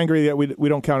always gets angry that we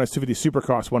don't count as 250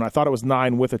 Supercross one. I thought it was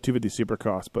 9 with a 250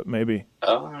 Supercross, but maybe.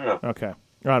 Oh, I don't know. Okay.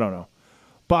 I don't know.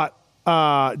 But,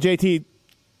 JT,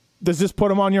 does this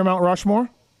put him on your Mount Rushmore?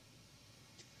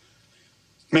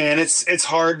 Man, it's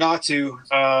hard not to,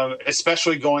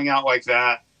 especially going out like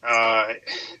that.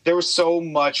 There was so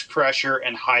much pressure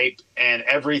and hype and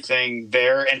everything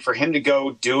there, and for him to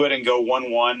go do it and go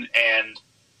 1-1, and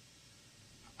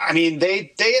I mean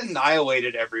they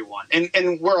annihilated everyone,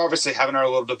 and we're obviously having our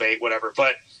little debate, whatever,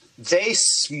 but they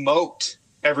smoked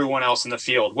everyone else in the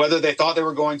field, whether they thought they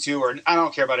were going to, or I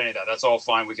don't care about any of that. That's all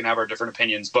fine. We can have our different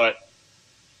opinions, but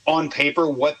on paper,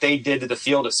 what they did to the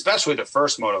field, especially the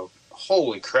first moto,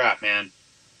 holy crap, man,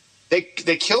 they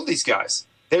killed these guys.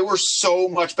 They were so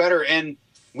much better, and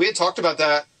we had talked about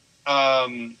that,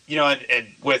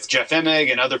 with Jeff Emig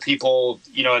and other people,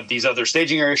 at these other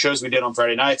staging area shows we did on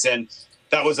Friday nights, and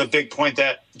that was a big point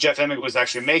that Jeff Emig was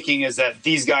actually making, is that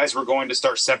these guys were going to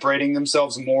start separating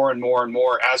themselves more and more and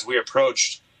more as we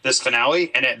approached this finale,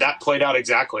 and that played out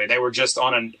exactly. They were just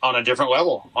on a different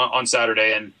level on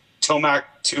Saturday, and Tomac,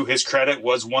 to his credit,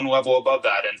 was one level above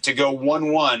that, and to go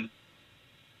 1-1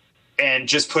 and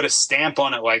just put a stamp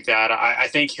on it like that, I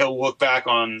think he'll look back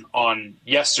on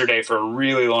yesterday for a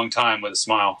really long time with a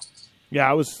smile.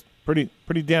 Yeah, it was pretty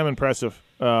damn impressive.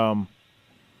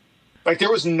 Like, there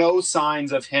was no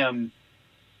signs of him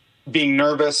being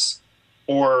nervous,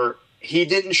 or he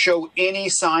didn't show any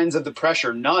signs of the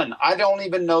pressure. None. I don't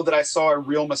even know that I saw a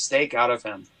real mistake out of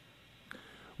him.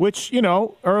 Which,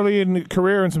 early in the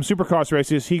career in some Supercross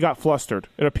races, he got flustered.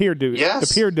 It appeared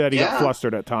that he got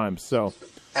flustered at times. So.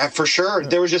 For sure.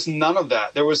 There was just none of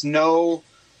that. There was no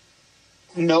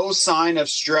sign of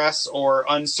stress or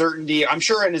uncertainty. I'm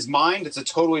sure in his mind it's a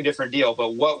totally different deal,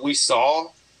 but what we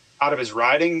saw out of his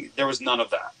riding, there was none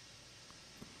of that.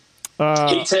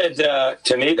 He said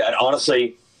to me that,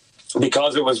 honestly,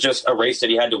 because it was just a race that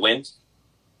he had to win,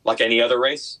 like any other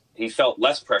race, he felt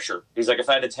less pressure. He's like, if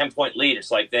I had a 10-point lead,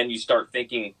 it's like then you start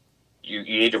thinking you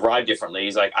need to ride differently.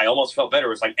 He's like, I almost felt better. It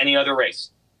was like any other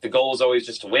race. The goal was always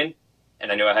just to win.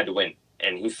 And I knew I had to win.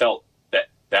 And he felt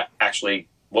that actually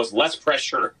was less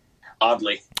pressure,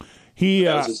 oddly.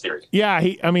 That was his theory. Yeah,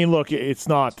 look, it's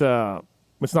not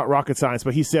rocket science,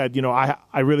 but he said,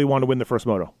 I really want to win the first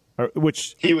moto.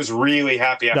 Which he was really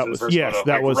happy after the first moto.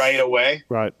 That was right away.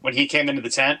 Right. When he came into the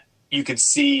tent, you could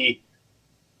see,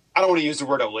 I don't want to use the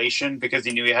word elation because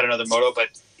he knew he had another moto, but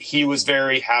he was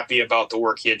very happy about the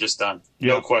work he had just done.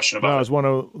 No question about it. It was one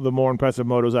of the more impressive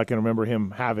motos I can remember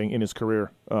him having in his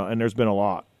career, and there's been a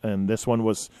lot. And this one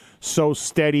was so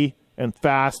steady and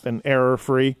fast and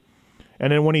error-free.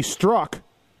 And then when he struck,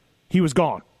 he was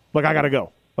gone. Like, I got to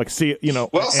go. Like, see,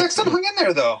 Well, Sexton hung in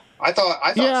there, though. I thought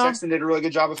Sexton did a really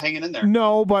good job of hanging in there.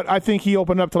 No, but I think he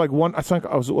opened up to one. I think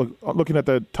I was looking at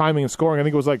the timing and scoring. I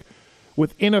think it was like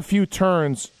within a few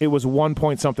turns, it was 1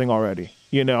 point something already.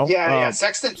 Yeah.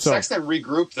 Sexton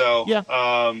regrouped though.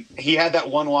 Yeah. He had that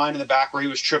one line in the back where he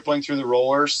was tripling through the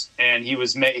rollers, and he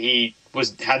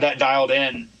had that dialed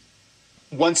in.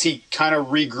 Once he kind of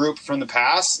regrouped from the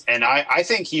pass, and I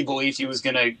think he believed he was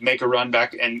going to make a run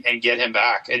back and get him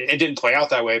back. It didn't play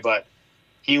out that way, but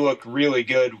he looked really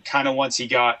good kind of once he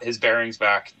got his bearings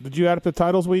back. Did you add up the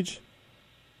titles, Weege?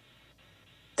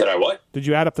 Did I what? Did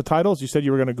you add up the titles? You said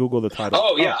you were going to Google the titles.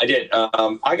 Oh, yeah, I did.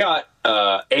 I got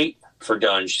 8 for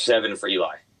Dunge, 7 for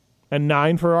Eli. And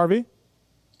 9 for RV?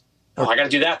 Oh, I got to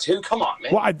do that too? Come on,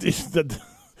 man. Well,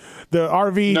 the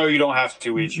RV... No, you don't have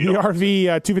to, Weege. The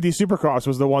RV 250 Supercross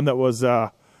was the one that was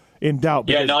in doubt.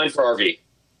 Yeah, 9 for RV.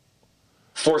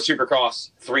 4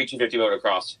 Supercross, 3 250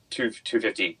 motocross, 2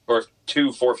 250, or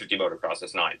 2 450 motocross.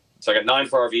 That's 9. So I got 9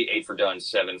 for RV, 8 for Dunge,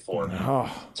 7 for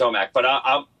Tomac. But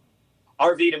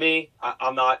RV to me,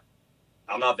 I'm not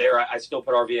there. I still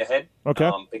put RV ahead.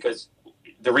 Okay. Because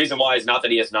the reason why is not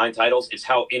that he has 9 titles, it's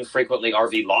how infrequently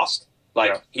RV lost.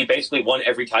 He basically won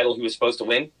every title he was supposed to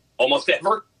win, almost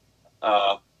ever,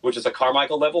 which is a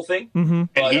Carmichael level thing. Mm-hmm.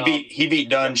 And he beat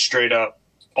Dunge straight up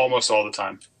almost all the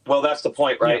time. Well, that's the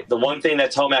point, right? Yeah. The one thing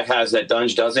that Tomac has that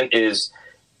Dunge doesn't is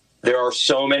there are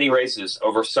so many races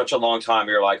over such a long time.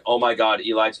 You're like, oh my God,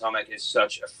 Eli Tomac is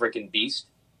such a freaking beast.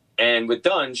 And with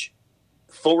Dunge,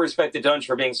 full respect to Dunge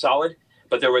for being solid,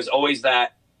 but there was always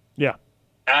that,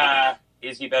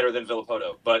 is he better than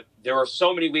Villopoto? But there were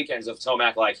so many weekends of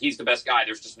Tomac like, he's the best guy.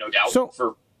 There's just no doubt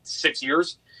for 6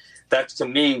 years. That's, to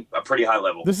me, a pretty high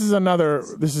level. This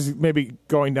is maybe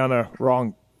going down a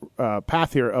wrong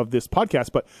path here of this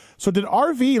podcast, but so did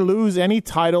RV lose any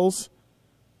titles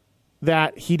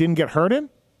that he didn't get hurt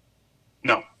in?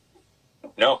 No.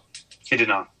 No. He did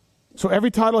not. So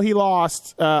every title he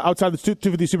lost outside the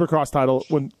 250 Supercross title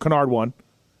when Kennard won,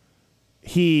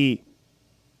 he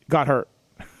got hurt.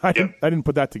 I didn't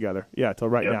put that together. Yeah, till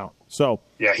right now. So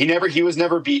yeah, he was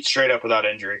never beat straight up without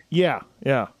injury. Yeah.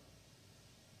 Damn.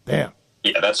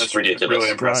 Yeah, that's just ridiculous.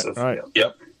 Really impressive. Right.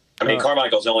 Yep. I mean,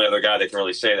 Carmichael's the only other guy that can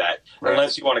really say that,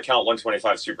 unless you want to count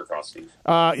 125 Supercross, Steve.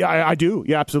 Yeah, I do.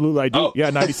 Yeah, absolutely, I do. Oh. Yeah,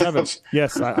 97.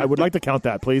 Yes, I would like to count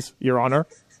that, please, Your Honor,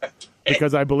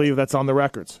 because I believe that's on the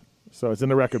records. So it's in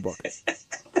the record book.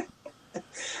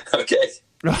 Okay.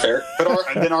 Fair.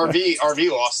 But then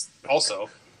RV lost also,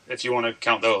 if you want to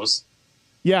count those.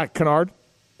 Yeah, Kennard.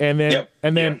 And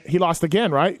then he lost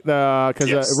again, right? Because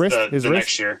his wrist.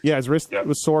 Next year. Yeah, his wrist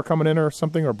was sore coming in or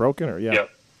something, or broken, or Yeah,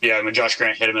 when Josh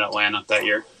Grant hit him in Atlanta that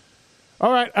year.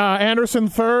 All right, Anderson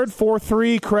third,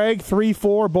 4-3. Craig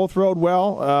 3-4. Both rode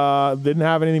well. Didn't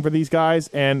have anything for these guys.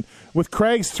 And with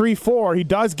Craig's 3-4, he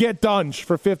does get Dunge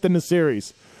for fifth in the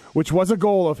series, which was a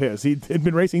goal of his. He had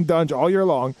been racing Dunge all year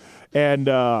long, and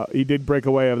he did break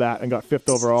away of that and got fifth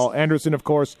overall. Anderson, of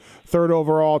course, third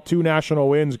overall, 2 national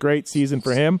wins. Great season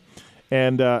for him,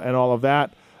 and all of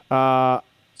that.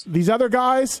 These other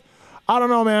guys, I don't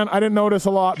know, man. I didn't notice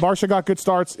a lot. Barcia got good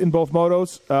starts in both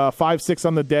motos, 5-6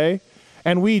 on the day.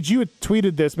 And Weege, you had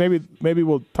tweeted this. Maybe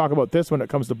we'll talk about this when it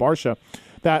comes to Barcia.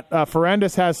 That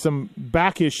Ferrandis has some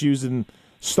back issues, and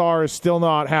Starr is still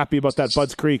not happy about that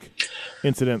Budds Creek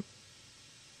incident.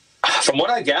 From what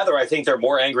I gather, I think they're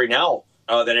more angry now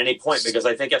than any point, because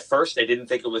I think at first they didn't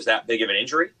think it was that big of an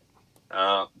injury.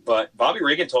 But Bobby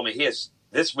Regan told me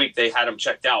this week they had him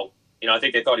checked out. I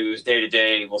think they thought he was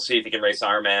day-to-day. We'll see if he can race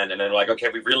Ironman. And then they're like, okay,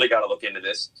 we really got to look into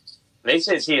this. They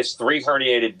says he has 3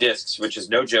 herniated discs, which is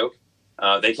no joke.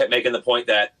 They kept making the point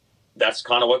that that's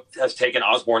kind of what has taken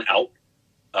Osborne out.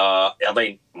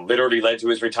 Literally led to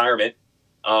his retirement.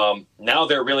 Now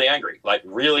they're really angry, like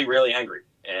really, really angry.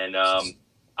 And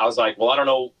I was like, well, I don't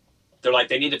know. They're like,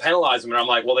 they need to penalize him. And I'm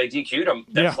like, well, they DQ'd him.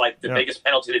 That's the biggest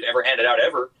penalty they've ever handed out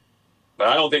ever. But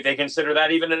I don't think they consider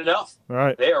that even enough.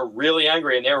 Right. They are really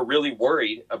angry, and they're really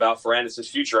worried about Ferrandis'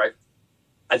 future.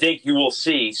 I think you will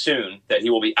see soon that he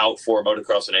will be out for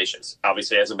Motocross of Nations.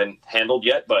 Obviously, it hasn't been handled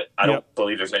yet, but I don't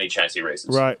believe there's any chance he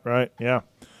races. Right, yeah.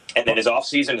 And then is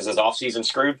his off-season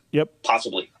screwed? Yep.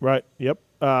 Possibly. Right, yep.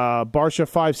 Barcia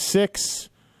 5-6.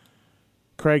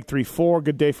 Craig 3-4.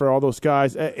 Good day for all those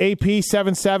guys. AP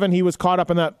 7-7. He was caught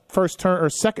up in that first turn, or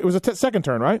second. It was a second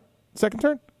turn, right? Second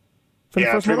turn?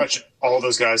 Pretty much all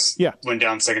those guys went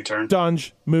down second turn.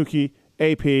 Dunge, Mookie,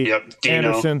 AP,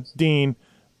 Anderson, Dean.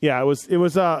 Yeah, it was.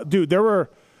 Dude, there were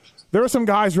some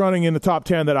guys running in the top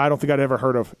 10 that I don't think I'd ever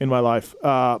heard of in my life.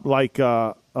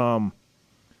 Who?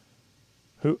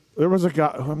 There was a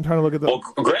guy. I'm trying to look at the. Well,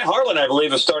 Grant Harlan, I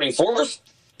believe, is starting fourth.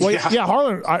 Well, yeah,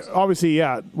 Harlan. Obviously,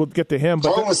 we'll get to him.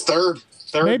 But Harlan was third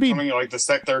maybe coming like the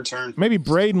third turn. Maybe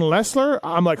Braden Lessler.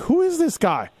 I'm like, who is this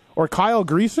guy? Or Kyle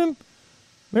Greason?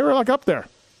 They were like up there.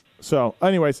 So,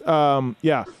 anyways,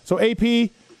 So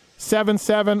AP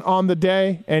 7-7 on the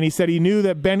day, and he said he knew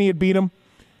that Benny had beat him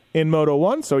in Moto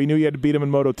 1, so he knew he had to beat him in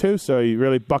Moto 2, so he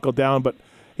really buckled down, but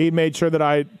he made sure that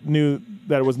I knew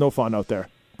that it was no fun out there.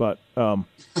 But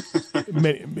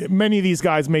many of these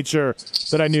guys made sure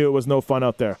that I knew it was no fun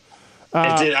out there.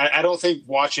 I don't think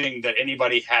watching that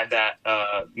anybody had that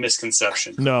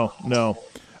misconception. No.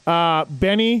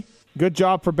 Benny, good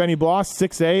job for Benny Bloss,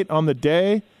 6-8 on the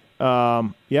day.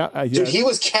 Dude, he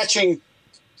was catching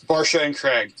Barcia and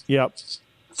Craig. Yep.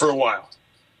 For a while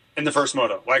in the first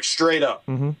moto, like straight up.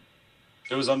 Mm-hmm.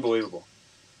 It was unbelievable.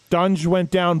 Dunge went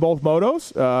down both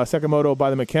motos. Second moto by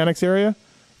the mechanics area,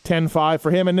 10-5 for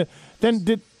him. And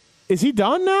then is he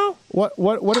done now?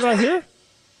 What did I hear?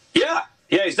 Yeah,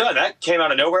 he's done. That came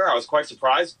out of nowhere. I was quite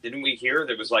surprised. Didn't we hear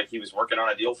there was like he was working on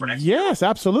a deal for next year? Yes,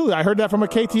 absolutely. I heard that from a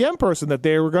KTM person that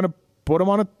they were going to put him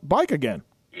on a bike again.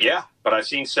 Yeah, but I've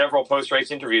seen several post-race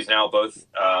interviews now, both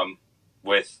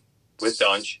with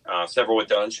Dunge, several with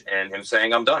Dunge, and him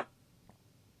saying, I'm done.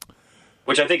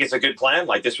 Which I think is a good plan.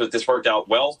 Like, this worked out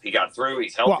well. He got through.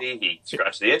 He's healthy. He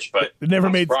scratched the itch, but it never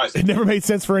made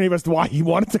sense for any of us why he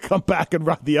wanted to come back and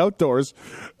run the outdoors.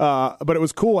 But it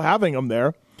was cool having him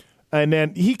there. And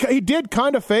then he did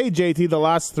kind of fade, JT, the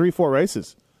last 3-4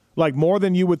 races. Like, more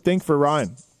than you would think for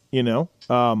Ryan,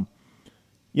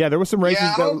 Yeah, there were some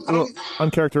races that were a little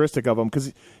uncharacteristic of him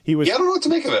because he was. Yeah, I don't know what to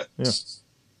make of it. Yeah.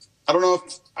 I don't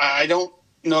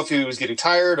know if he was getting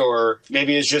tired or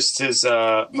maybe it's just his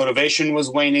motivation was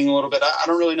waning a little bit. I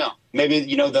don't really know.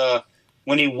 Maybe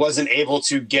when he wasn't able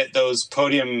to get those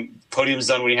podiums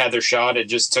done when he had their shot, it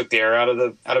just took the air out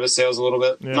of his sails a little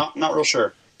bit. Yeah. Not real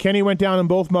sure. Kenny went down in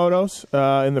both motos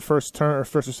in the first or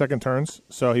second turns,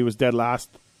 so he was dead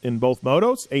last in both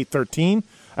motos, 8:13.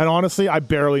 And honestly, I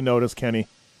barely noticed Kenny.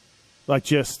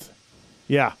 Didn't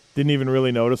even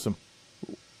really notice him.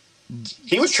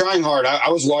 He was trying hard. I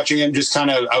was watching him, just kind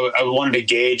of. I wanted to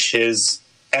gauge his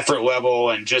effort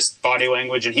level and just body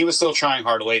language, and he was still trying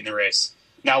hard late in the race.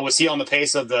 Now, was he on the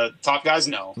pace of the top guys?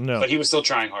 No. But he was still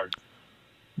trying hard.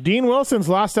 Dean Wilson's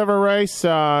last ever race,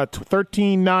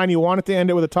 13.9. He wanted to end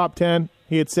it with a top 10,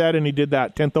 he had said, and he did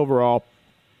that, 10th overall.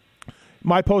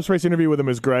 My post-race interview with him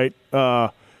is great.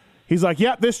 He's like,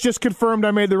 yeah, this just confirmed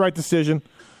I made the right decision.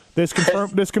 This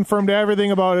confirmed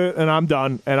everything about it, and I'm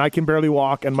done, and I can barely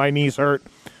walk, and my knees hurt.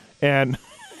 And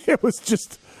it was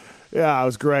just, it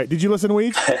was great. Did you listen to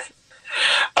Weege?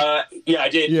 Yeah, I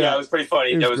did. Yeah, it was pretty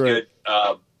funny. That was great.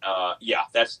 Good.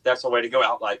 That's the way to go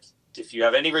out. Like, if you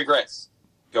have any regrets,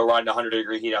 go ride in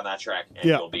 100-degree heat on that track, and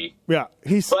you'll be. Yeah,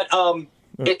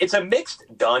 it's a mixed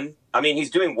done. I mean, he's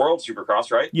doing World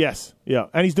Supercross, right? Yes, yeah,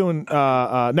 and he's doing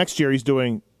next year. He's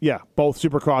doing both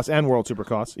Supercross and World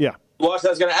Supercross. Yeah. Well, I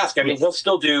was going to ask. I mean, he'll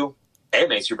still do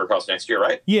AMA Supercross next year,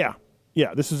 right? Yeah.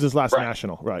 This is his last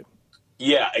national, right?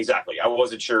 Yeah, exactly. I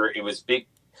wasn't sure it was big.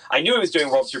 I knew he was doing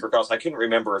World Supercross. I couldn't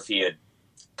remember if he had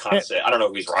kind of said. I don't know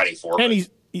who he's riding for. And he's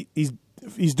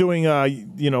doing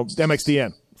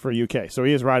MXDN for UK, so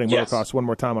he is riding motocross one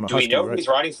more time on a. Do we know who he's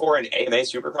riding for in AMA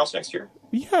Supercross next year?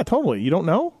 Yeah, totally. You don't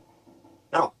know?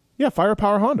 No. Yeah,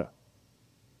 Firepower Honda.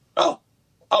 Oh,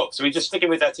 so he's just sticking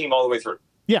with that team all the way through.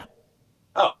 Yeah.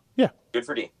 Oh. Yeah. Good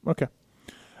for Dean. Okay.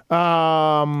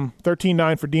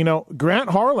 13.9 for Dino.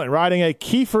 Grant Harlan riding a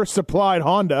Kiefer-supplied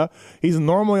Honda. He's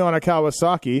normally on a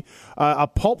Kawasaki. A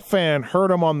Pulp fan heard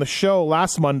him on the show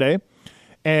last Monday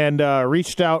and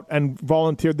reached out and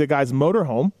volunteered the guy's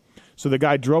motorhome. So the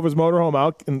guy drove his motorhome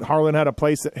out, and Harlan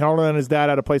and his dad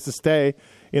had a place to stay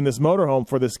in this motorhome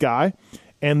for this guy.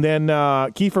 And then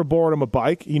Kiefer borrowed him a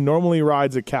bike. He normally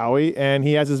rides a Cowie, and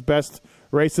he has his best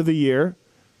race of the year.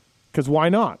 Because why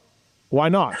not? Why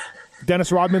not?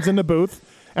 Dennis Rodman's in the booth,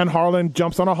 and Harlan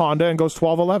jumps on a Honda and goes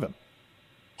 12:11.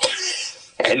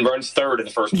 And runs third in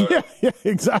the first moto. Yeah,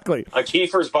 exactly. On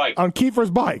Kiefer's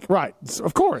bike. Right.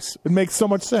 Of course. It makes so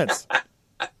much sense.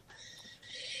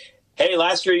 Hey,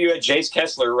 last year you had Jace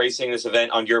Kessler racing this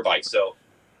event on your bike, so.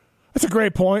 That's a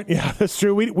great point. Yeah, that's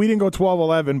true. We didn't go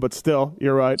 12:11, but still,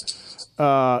 you're right.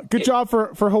 Good job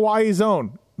for Hawaii's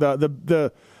own. They're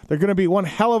going to be one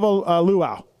hell of a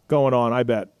luau going on, I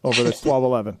bet, over this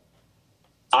 12:11.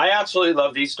 I absolutely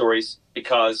love these stories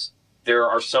because there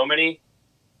are so many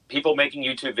people making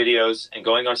YouTube videos and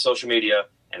going on social media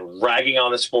and ragging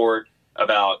on the sport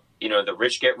about, the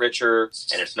rich get richer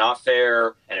and it's not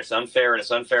fair and it's unfair and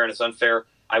it's unfair and it's unfair.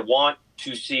 I want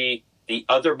to see the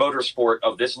other motorsport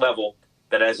of this level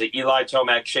that has a Eli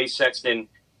Tomac, Chase Sexton,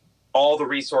 all the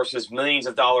resources, millions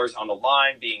of dollars on the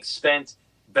line being spent,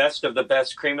 best of the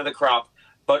best, cream of the crop,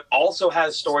 but also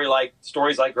has stories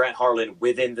like Grant Harlan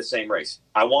within the same race.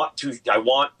 I want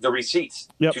the receipts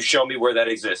to show me where that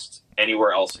exists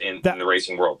anywhere else in the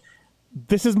racing world.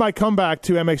 This is my comeback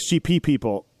to MXGP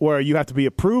people, where you have to be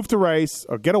approved to race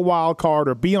or get a wild card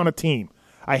or be on a team.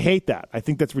 I hate that. I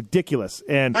think that's ridiculous.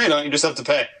 And No, you don't. You just have to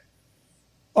pay.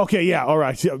 Okay, yeah, all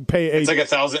right. Pay. It's like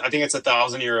 1,000. I think it's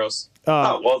 1,000 euros.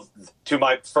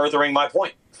 Furthering my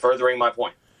point.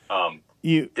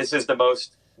 This is the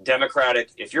most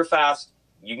democratic. If you're fast,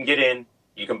 you can get in,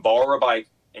 you can borrow a bike,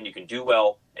 and you can do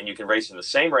well, and you can race in the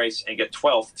same race and get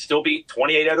 12th, still beat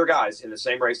 28 other guys in the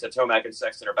same race that Tomac and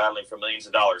Sexton are battling for millions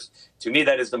of dollars. To me,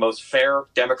 that is the most fair,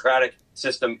 democratic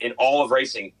system in all of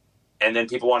racing. And then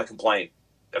people want to complain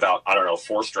about,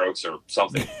 4 strokes or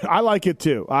something. I like it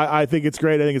too. I think it's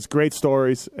great. I think it's great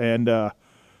stories. And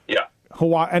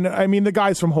Hawaii, and I mean the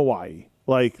guys from Hawaii.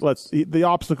 The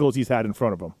obstacles he's had in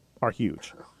front of him are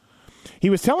huge. He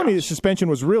was telling me the suspension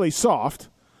was really soft.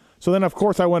 So then, of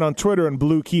course, I went on Twitter and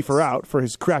blew Kiefer out for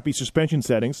his crappy suspension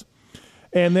settings.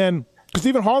 And then, because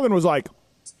even Harlan was like,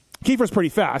 Kiefer's pretty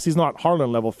fast. He's not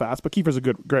Harlan level fast, but Kiefer's a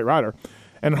great rider.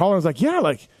 And Harlan was like,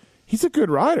 he's a good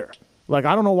rider. I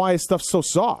don't know why his stuff's so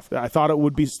soft. I thought it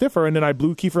would be stiffer. And then I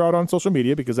blew Kiefer out on social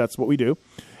media because that's what we do.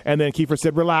 And then Kiefer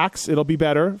said, relax, it'll be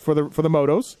better for the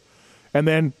motos. And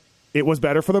then it was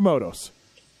better for the motos.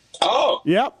 Oh.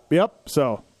 Yep.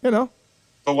 So,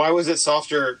 But why was it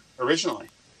softer originally?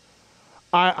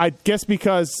 I guess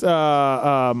because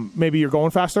maybe you're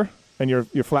going faster and you're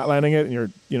flat landing it and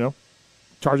you're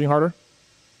charging harder.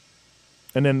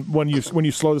 And then when you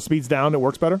slow the speeds down, it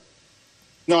works better.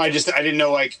 No, I didn't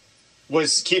know.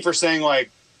 Was Kiefer saying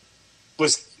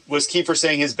was Kiefer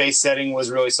saying his base setting was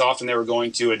really soft and they were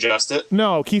going to adjust it?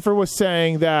 No, Kiefer was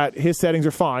saying that his settings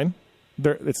are fine,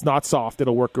 It's not soft.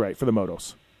 It'll work great for the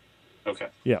motos. Okay.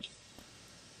 Yeah.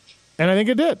 And I think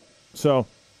it did. So,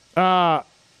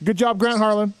 good job, Grant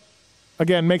Harlan.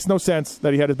 Again, makes no sense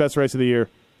that he had his best race of the year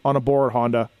on a Borer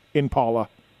Honda in Paula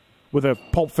with a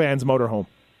Pulp Fans motorhome.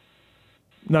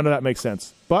 None of that makes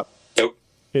sense. But Nope.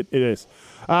 it is.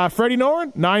 Freddie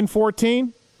Noren,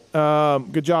 9:14.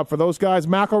 Good job for those guys.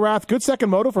 McElrath, good second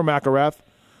moto for McElrath.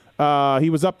 He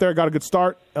was up there, got a good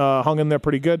start, hung in there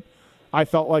pretty good, I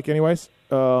felt like anyways.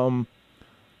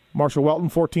 Marshall Welton,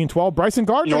 14-12. Bryson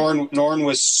Gardner. Norn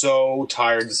was so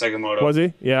tired the second moto. Was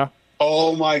he? Yeah.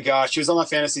 Oh, my gosh. He was on my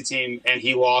fantasy team, and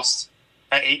he lost.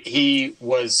 He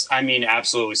was,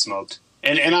 absolutely smoked.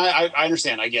 And I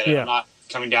understand. I get it. Yeah. I'm not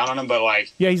coming down on him, but,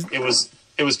 Yeah, it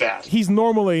was bad. He's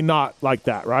normally not like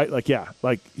that, right?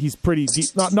 He's pretty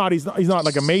he's not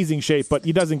like amazing shape, but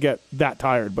he doesn't get that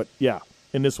tired. But yeah,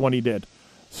 in this one he did.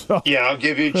 So Yeah, I'll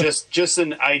give you just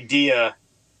an idea.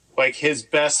 Like, his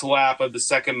best lap of the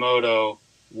second moto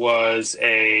was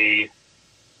a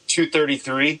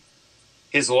 2:33.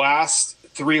 His last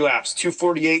 3 laps,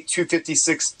 2:48,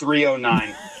 2:56,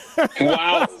 3:09.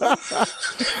 Wow.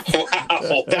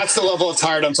 Wow. That's the level of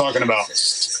tired I'm talking about.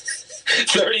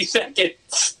 30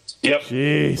 seconds. Yep.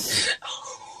 jeez.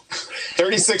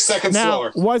 36 seconds Now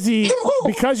slower. was he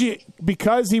because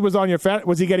he was on your fan?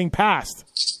 Was he getting passed?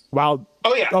 Wow.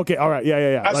 Oh, yeah. Okay. All right.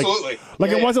 Yeah. Absolutely.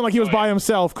 Like Yeah, it wasn't like he was yeah. by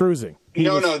himself cruising.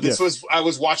 No, this yeah. was, I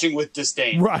was watching with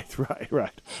disdain. Right.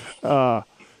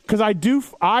 Because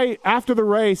after the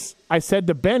race, I said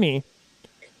to Benny,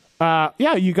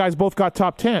 yeah, you guys both got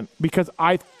top 10 because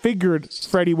I figured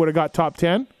Freddie would have got top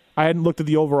 10. I hadn't looked at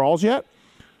the overalls yet.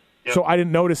 Yep. So I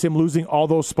didn't notice him losing all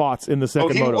those spots in the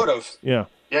second moto. He would have. Yeah.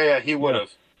 Yeah, he would have.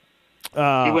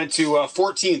 He went to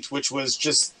 14th, which was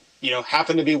just,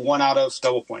 happened to be 1 out of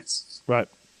double points. Right.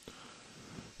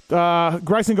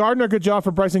 Bryson Gardner, good job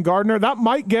for Bryson Gardner. That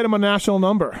might get him a national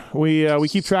number. We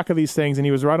keep track of these things, and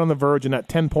he was right on the verge, and that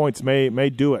 10 points may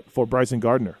do it for Bryson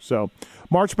Gardner. So,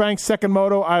 Marchbanks, second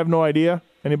moto, I have no idea.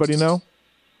 Anybody know?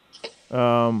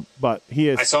 But he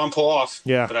is. I saw him pull off,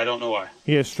 Yeah. but I don't know why.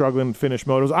 He is struggling to finish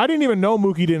motos. I didn't even know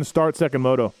Mookie didn't start second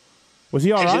moto. Was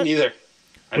he all I right? didn't either.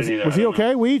 Was he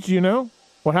okay, Weege? Do you know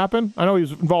what happened? I know he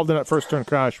was involved in that first turn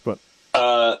crash, but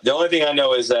The only thing I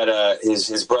know is that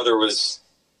his brother was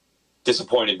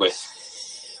disappointed with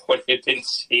what he'd been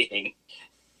seeing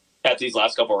at these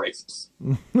last couple races.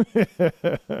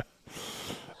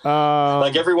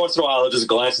 Like every once in a while, he'll just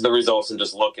glance at the results and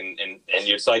just look, and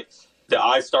it's like the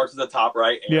eye starts at the top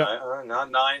right. And Yeah. you're like,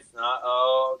 not ninth.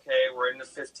 Okay, we're in the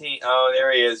 15th. Oh,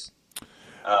 there he is.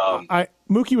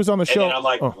 Mookie was on the And show. then I'm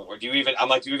like, Oh. do you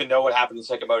even know what happened in the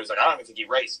second motor? He's like, I don't even think he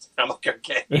raced. I'm like,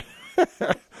 okay.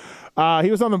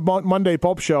 He was on the Monday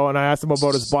Pulp Show, and I asked him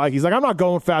about his bike. He's like, I'm not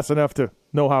going fast enough to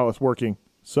know how it's working.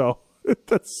 So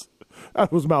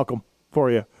that was Malcolm for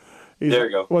you. There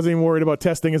you go. Wasn't even worried about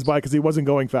testing his bike because he wasn't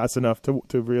going fast enough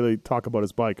to really talk about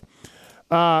his bike.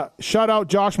 Shout out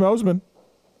Josh Mosman,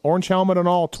 orange helmet and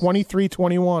all,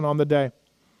 23-21 on the day.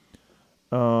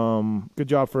 Good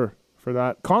job for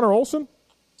that. Connor Olson,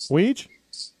 Weege,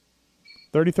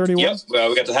 30-31. Yep,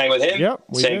 we got to hang with him. Yep,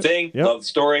 we Same did. thing. Yep. Love the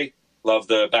story. Love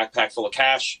the backpack full of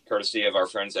cash, courtesy of our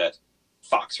friends at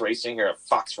Fox Racing here at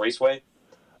Fox Raceway.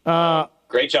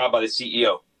 Great job by the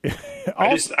CEO.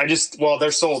 Well,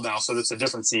 they're sold now, so it's a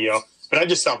different CEO. But I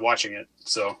just stopped watching it,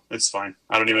 so it's fine.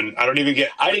 I don't even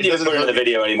get. I didn't even put it in the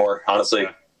video anymore, honestly.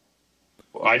 Yeah.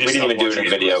 Well, We didn't even do it in the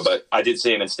video, but I did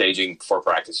see him in staging before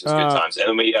practice. It was good times. And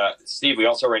then we, Steve, we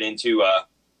also ran into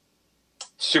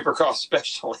Supercross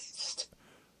specialist.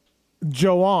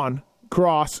 Joan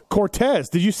Cross Cortez.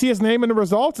 Did you see his name in the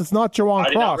results? It's not Joan I Cross.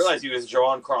 did not realize he was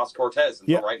Joan Cross Cortez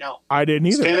until right now. I didn't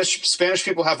either. Spanish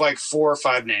people have like 4 or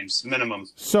 5 names minimum.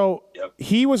 So Yep.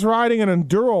 he was riding an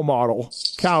enduro model,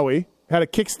 Cowie, had a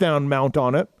kickstand mount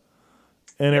on it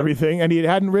and everything, and he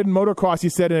hadn't ridden motocross, he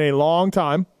said, in a long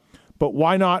time. But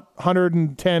why not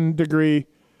 110-degree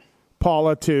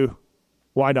Paula 2?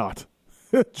 Why not?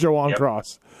 Joan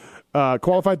Cross.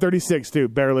 Qualified 36, too.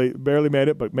 Barely made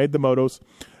it, but made the motos.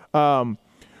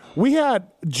 We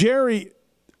had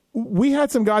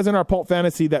some guys in our Pulp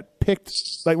Fantasy that picked,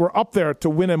 like, were up there to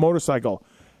win a motorcycle,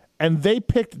 and they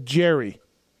picked Jerry.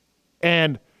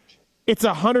 And it's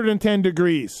 110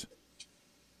 degrees,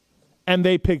 and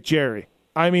they picked Jerry.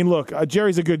 I mean, look,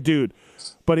 Jerry's a good dude,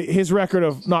 but his record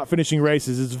of not finishing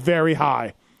races is very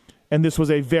high, and this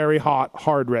was a very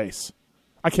hard race.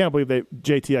 I can't believe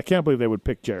I can't believe they would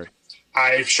pick Jerry.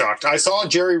 I'm shocked. I saw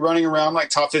Jerry running around like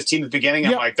top 15 at the beginning.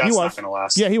 I'm Yep, like, he that's was. not going to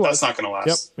last. Yeah, he was. That's not going to last.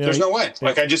 Yep. Yeah, There's no way.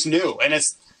 Like, I just knew. And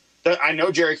I know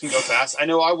Jerry can go fast. I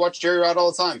know I watch Jerry ride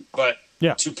all the time. But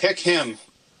Yeah. to pick him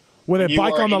with a you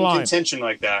bike are on the in line. contention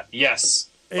like that. Yes.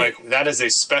 Like that is a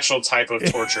special type of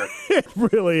torture. It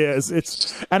really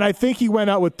is. And I think he went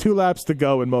out with 2 laps to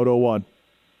go in Moto 1.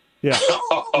 Yeah.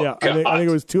 Yeah. I think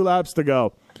it was 2 laps to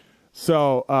go.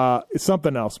 So it's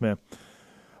something else, man.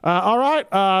 All right.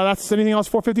 That's anything else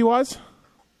 450 wise?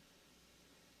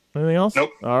 Anything else?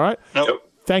 Nope. All right. Nope.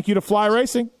 Thank you to Fly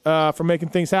Racing for making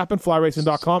things happen.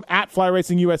 FlyRacing.com, at Fly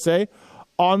Racing USA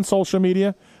on social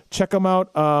media. Check them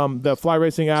out. The Fly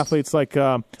Racing athletes like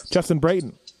Justin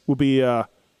Brayton will be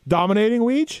dominating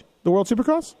Weege, the World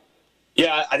Supercross.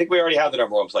 Yeah, I think we already have the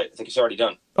number 1 plate. I think it's already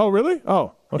done. Oh, really?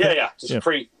 Oh, okay. Yeah. Just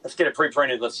let's get it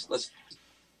pre-printed. Let's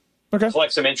Okay.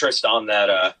 collect some interest on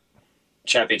that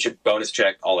championship bonus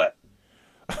check, all that.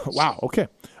 Wow. Okay.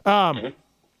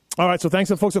 All right. So thanks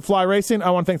to the folks at Fly Racing. I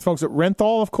want to thank the folks at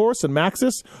Renthal, of course, and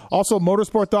Maxxis. Also,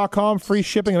 motorsport.com, free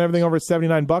shipping and everything over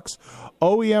 $79.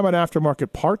 OEM and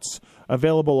aftermarket parts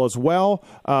available as well.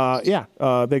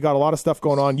 They got a lot of stuff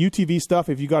going on. UTV stuff.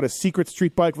 If you got a secret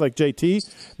street bike like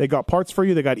JT, they got parts for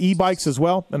you. They got e-bikes as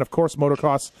well. And, of course,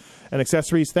 motocross and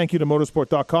accessories. Thank you to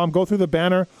motorsport.com. Go through the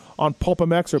banner on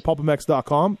PulpMX or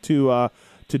pulpmx.com to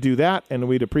do that, and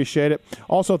we'd appreciate it.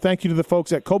 Also, thank you to the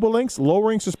folks at Cobolinks,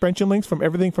 lowering suspension links from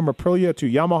everything from Aprilia to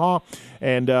Yamaha.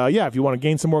 And, if you want to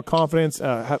gain some more confidence,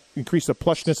 increase the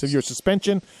plushness of your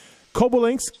suspension,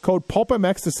 Cobolinks, code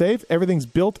PulpMX to save. Everything's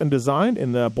built and designed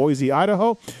in Boise,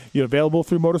 Idaho. You're available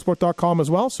through motorsport.com as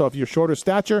well. So if you're shorter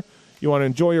stature, you want to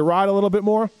enjoy your ride a little bit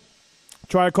more,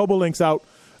 try a Cobolinks out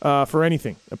for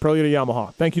anything, Aprilia to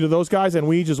Yamaha. Thank you to those guys and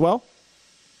Weege as well.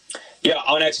 Yeah,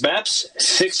 OnX Maps,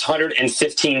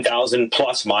 615,000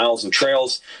 plus miles of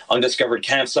trails, undiscovered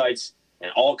campsites,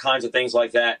 and all kinds of things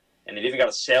like that. And they've even got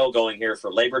a sale going here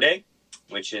for Labor Day,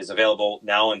 which is available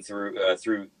now and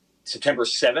through September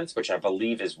 7th, which I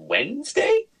believe is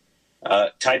Wednesday.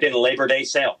 Type in Labor Day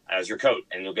sale as your code,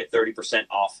 and you'll get 30%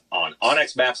 off on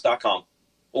onxmaps.com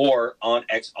or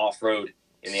OnX Off-Road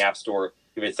in the App Store.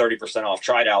 You'll get 30% off.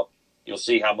 Try it out. You'll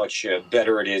see how much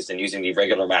better it is than using the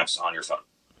regular maps on your phone.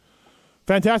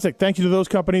 Fantastic. Thank you to those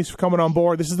companies for coming on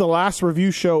board. This is the last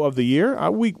review show of the year.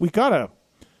 We gotta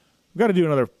do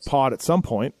another pod at some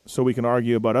point so we can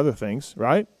argue about other things,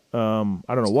 right? I don't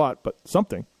know what, but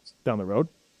something down the road,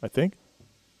 I think.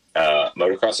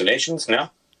 Motocross of Nations?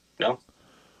 No.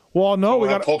 Well, no, we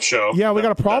got a Pulp show. Yeah, we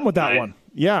got a problem with that night. one.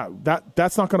 Yeah,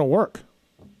 that's not going to work.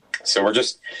 So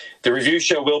the review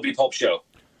show will be Pulp show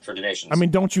for Donations. I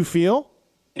mean, don't you feel?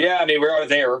 Yeah, I mean, we're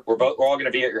there. We're all going to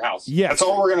be at your house. Yes. That's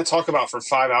all we're going to talk about for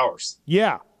 5 hours.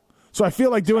 Yeah. So I feel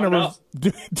like doing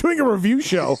doing a review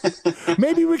show.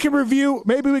 Maybe we can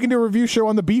do a review show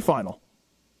on the B final.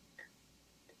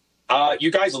 You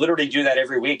guys literally do that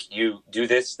every week. You do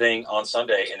this thing on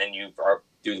Sunday, and then you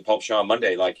do the Pulp show on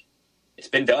Monday. Like, it's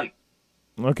been done.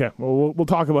 Okay, well, we'll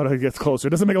talk about it as it gets closer.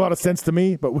 It doesn't make a lot of sense to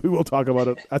me, but we will talk about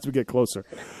it as we get closer.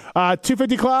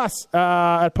 250 class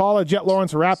at Paula. Jet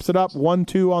Lawrence wraps it up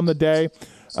 1-2 on the day.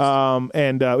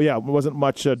 It wasn't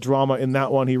much drama in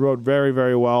that one. He rode very,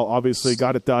 very well. Obviously,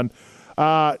 got it done.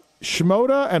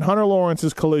 Shimoda and Hunter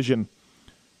Lawrence's collision.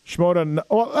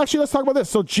 Actually, let's talk about this.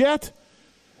 So Jet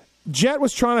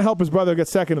was trying to help his brother get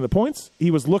second in the points. He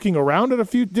was looking around at a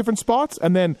few different spots,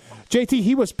 and then JT,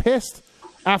 he was pissed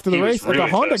after the race at the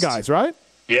Honda guys, right?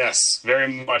 Yes, very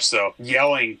much so.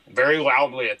 Yelling very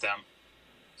loudly at them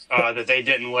that they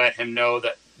didn't let him know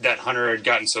that Hunter had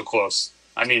gotten so close.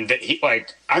 I mean,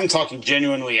 I'm talking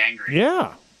genuinely angry.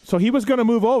 Yeah. So he was going to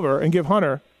move over and give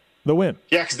Hunter the win.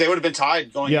 Yeah, because they would have been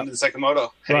tied going into the second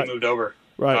moto had he moved over.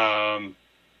 Right.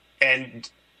 And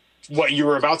what you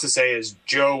were about to say is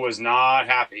Joe was not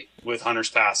happy with Hunter's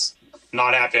pass.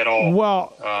 Not happy at all.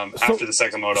 Well, after the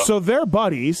second moto. So they're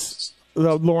buddies,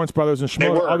 the Lawrence brothers and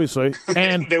Shimoda, obviously.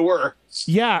 And they were.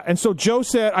 Yeah, and so Joe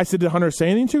said, I said, did Hunter say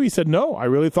anything to you? He said, no, I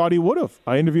really thought he would have.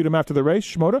 I interviewed him after the race,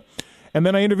 Shimoda. And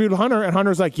then I interviewed Hunter, and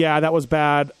Hunter's like, yeah, that was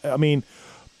bad. I mean,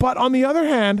 but on the other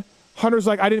hand, Hunter's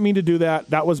like, I didn't mean to do that.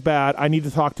 That was bad. I need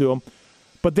to talk to him.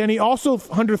 But then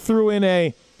Hunter threw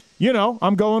in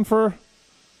I'm going for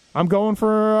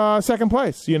second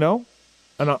place,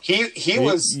 And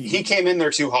he came in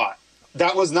there too hot.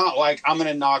 That was not like, I'm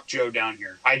going to knock Joe down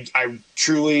here. I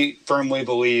truly, firmly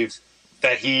believe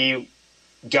that he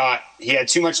had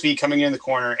too much speed coming in the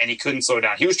corner and he couldn't slow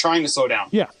down. He was trying to slow down.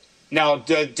 Yeah. Now,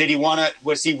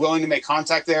 was he willing to make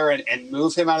contact there and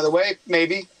move him out of the way?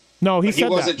 Maybe. No, he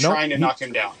wasn't trying to knock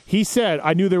him down. He said,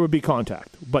 I knew there would be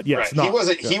contact, but yes,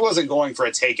 right. He wasn't going for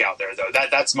a takeout there, though.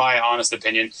 That's my honest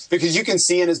opinion, because you can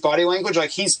see in his body language,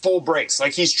 like he's full brakes,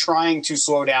 like he's trying to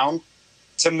slow down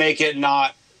to make it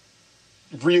not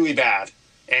really bad.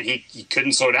 and he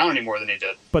couldn't slow down any more than he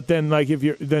did. But then, like,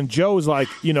 then Joe's like,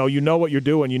 you know what you're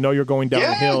doing. You know you're going down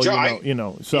the hill.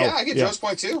 Joe, So I get Joe's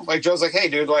point too. Like Joe's like, hey,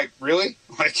 dude, like really,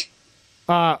 like,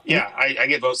 I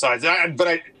get both sides.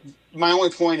 My only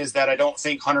point is that I don't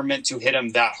think Hunter meant to hit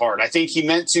him that hard. I think he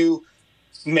meant to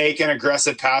make an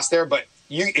aggressive pass there, but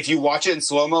if you watch it in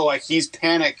slow-mo, like he's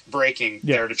panic braking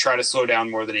there to try to slow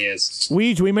down more than he is.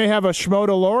 We may have a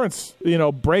Schmoda Lawrence,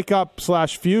 breakup /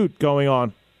 feud going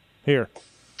on here.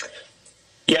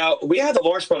 Yeah, we had the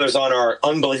Lawrence brothers on our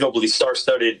unbelievably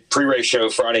star-studded pre-race show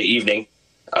Friday evening.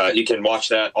 You can watch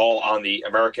that all on the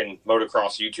American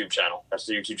Motocross YouTube channel. That's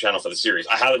the YouTube channel for the series.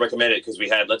 I highly recommend it because we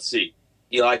had, let's see,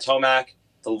 Eli Tomac,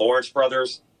 the Lawrence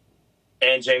brothers,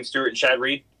 and James Stewart and Chad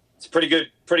Reed. It's a pretty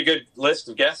good list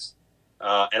of guests.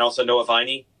 And also Noah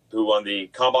Viney, who won the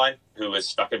Combine, who was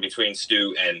stuck in between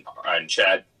Stu and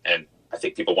Chad. And I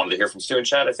think people wanted to hear from Stu and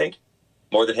Chad, I think.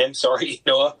 More than him. Sorry,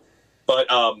 Noah. But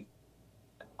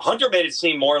Hunter made it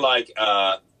seem more like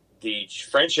the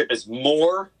friendship is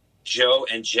more Joe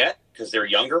and Jet because they're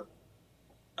younger.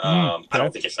 I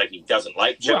don't think it's like he doesn't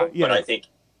like Joe, but I think,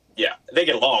 they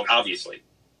get along, obviously.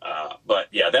 But,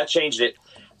 that changed it.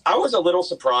 I was a little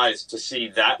surprised to see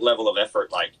that level of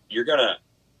effort. Like, you're gonna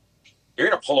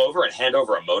pull over and hand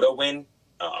over a moto win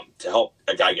to help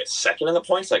a guy get second in the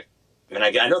points. Like,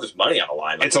 I know there's money on the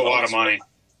line. Like, it's a lot of money.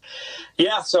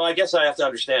 Yeah, so I guess I have to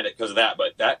understand it because of that.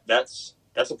 But that's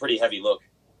a pretty heavy look.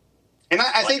 And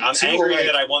I think I'm angry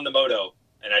that I won the moto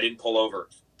and I didn't pull over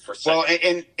for second. Well,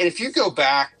 and if you go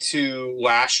back to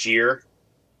last year,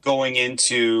 going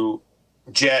into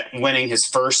Jet winning his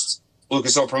first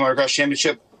Lucas Oil Pro Motocross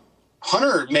Championship,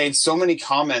 Hunter made so many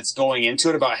comments going into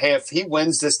it about, hey, if he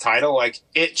wins this title, like,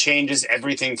 it changes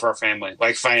everything for our family,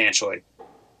 like, financially.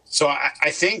 So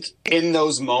I think in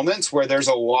those moments where there's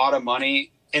a lot of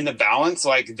money in the balance,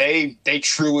 like, they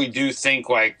truly do think,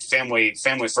 like, family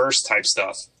first type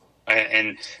stuff.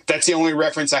 And that's the only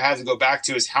reference I have to go back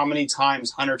to is how many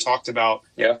times Hunter talked about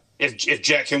if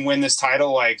Jet can win this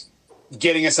title, like,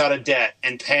 getting us out of debt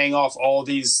and paying off all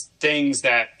these things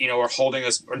that, are holding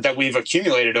us, or that we've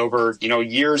accumulated over,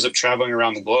 years of traveling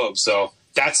around the globe. So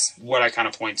that's what I kind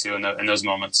of point to in those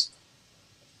moments.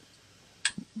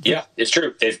 Yeah, it's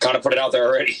true. They've kind of put it out there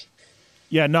already.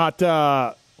 Yeah, not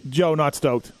Joe, not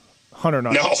stoked. Hunter,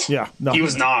 not. No. Yeah, no. He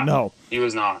was not. No. He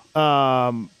was not.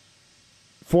 4-1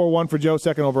 for Joe,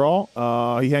 second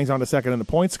overall. He hangs on to second in the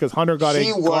points because Hunter got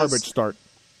a garbage start.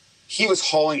 He was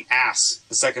hauling ass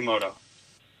the second moto.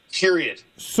 Period.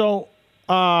 So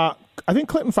I think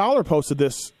Clinton Fowler posted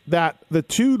this, that the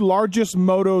two largest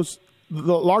motos,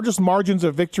 the largest margins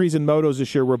of victories in motos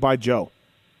this year were by Joe.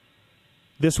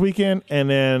 This weekend, and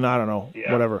then, I don't know,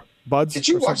 whatever. Buds. Did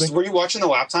you watch? Something? Were you watching the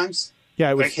lap times? Yeah,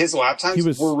 it was, like his lap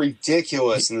times were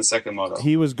ridiculous in the second moto.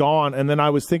 He was gone, and then I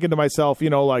was thinking to myself,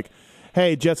 like,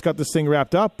 hey, Jet's got this thing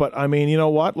wrapped up, but I mean, you know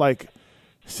what? Like,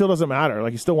 still doesn't matter.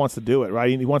 Like, he still wants to do it, right?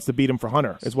 He wants to beat him for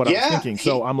Hunter, is what I was thinking.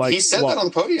 So I'm like, he said that on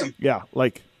the podium. Yeah,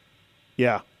 and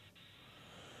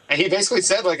he basically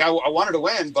said, like, I wanted to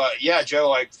win, but yeah, Joe,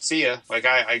 like, see ya. Like,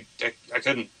 I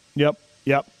couldn't. Yep.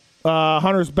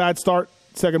 Hunter's bad start.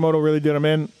 Second moto really did him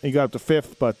in. He got up to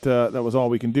fifth, but that was all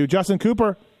we can do. Justin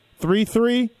Cooper,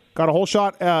 3-3. Got a whole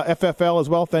shot FFL as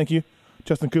well. Thank you,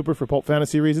 Justin Cooper, for Pulp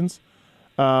Fantasy reasons.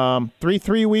 3-3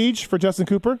 Weege for Justin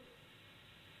Cooper.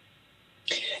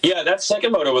 Yeah, that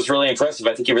second moto was really impressive.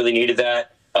 I think he really needed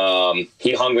that.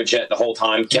 He hung with Jet the whole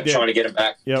time, kept trying to get him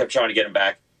back,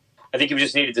 I think he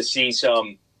just needed to see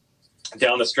some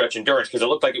down the stretch endurance because it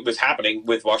looked like it was happening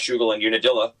with Washougal and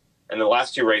Unadilla. And the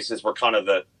last two races were kind of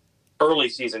the early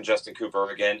season Justin Cooper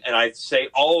again. And I say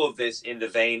all of this in the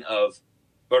vein of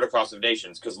Motocross of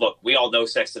Nations because, look, we all know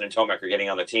Sexton and Tomac are getting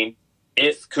on the team.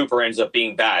 If Cooper ends up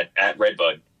being bad at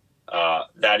Redbud,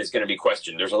 that is going to be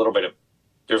questioned. There's a little bit of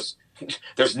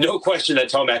there's no question that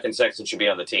Tomac and Sexton should be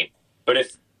on the team. But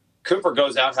if Cooper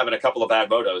goes out having a couple of bad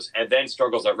motos and then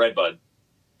struggles at Redbud,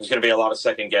 there's going to be a lot of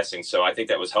second guessing. So I think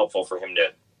that was helpful for him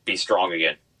to be strong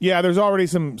again. Yeah, there's already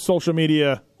some social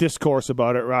media discourse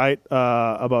about it, right?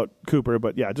 About Cooper.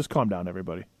 But yeah, just calm down,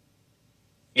 everybody.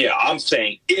 Yeah, I'm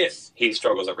saying if he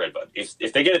struggles at Redbud.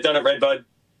 If they get it done at Redbud,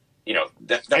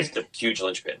 that's the huge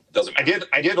linchpin. It doesn't matter.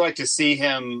 I did like to see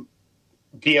him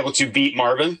be able to beat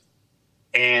Marvin.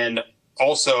 And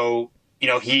also,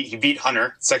 he beat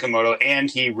Hunter, second moto,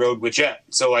 and he rode with Jet.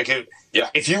 So, like,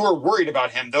 if you were worried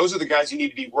about him, those are the guys you need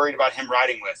to be worried about him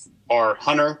riding with, are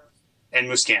Hunter and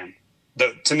Musquin.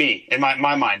 To me, in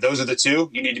my mind, those are the two.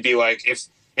 You need to be like,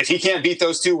 if he can't beat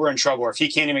those two, we're in trouble. Or if he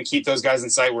can't even keep those guys in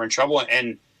sight, we're in trouble.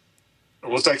 And it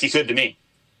looks like he could to me.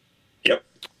 Yep.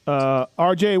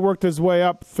 RJ worked his way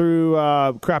up through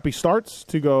crappy starts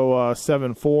to go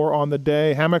 7-4 on the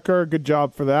day. Hammaker, good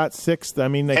job for that. 6th. I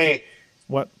mean,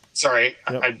 what? Sorry,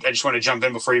 Yep. I just want to jump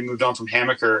in before you moved on from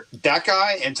Hammaker. That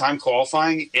guy in time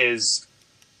qualifying is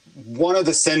one of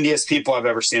the sendiest people I've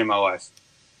ever seen in my life.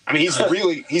 I mean, he's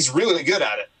really good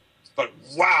at it. But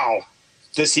wow,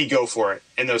 does he go for it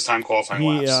in those time qualifying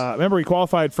laps? Remember, he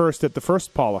qualified first at the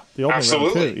first Paula, the opening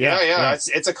Absolutely. round, too. Yeah.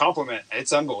 It's a compliment.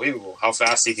 It's unbelievable how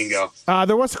fast he can go.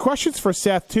 There was questions for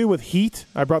Seth, too, with heat.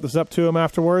 I brought this up to him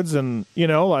afterwards, and,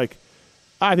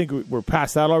 I think we're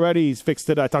past that already. He's fixed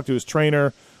it. I talked to his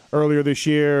trainer earlier this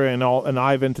year, and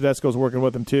Ivan Tedesco's working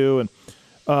with him, too,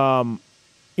 and,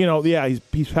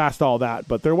 he's past all that.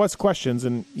 But there was questions,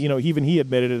 and, even he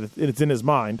admitted it. It's in his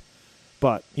mind.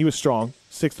 But he was strong.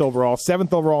 6th overall,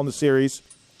 7th overall in the series.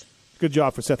 Good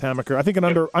job for Seth Hammaker. I think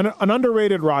an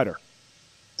underrated rider.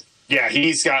 Yeah,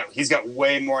 he's got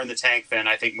way more in the tank than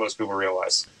I think most people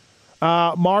realize.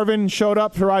 Marvin showed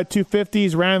up to ride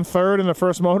 250s, ran 3rd in the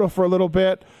first moto for a little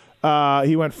bit.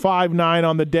 He went 5.9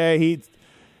 on the day.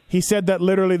 He said that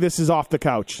literally this is off the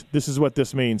couch. This is what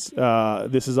this means.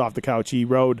 This is off the couch. He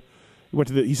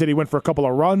said he went for a couple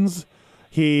of runs.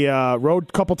 He rode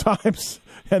a couple times,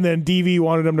 and then DV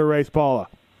wanted him to race Paula.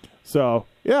 So,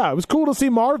 yeah, it was cool to see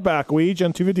Marv back, Weege,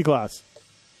 in 250 class.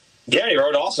 Yeah, he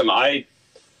rode awesome. I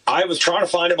was trying to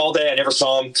find him all day. I never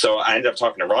saw him, so I ended up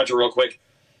talking to Roger real quick.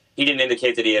 He didn't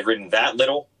indicate that he had ridden that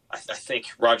little. I think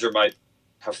Roger might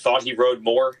have thought he rode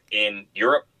more in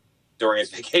Europe during his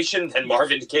vacation than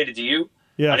Marv indicated to you.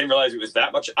 Yeah. I didn't realize it was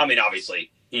that much. I mean, obviously,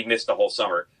 he missed the whole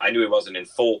summer. I knew he wasn't in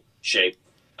full shape.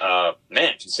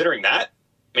 Man, considering that,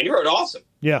 I mean, he rode awesome.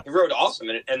 Yeah. He rode awesome.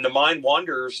 And the mind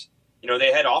wanders,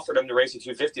 they had offered him to race a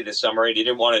 250 this summer, and he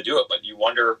didn't want to do it. But you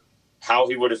wonder how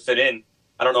he would have fit in.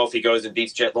 I don't know if he goes and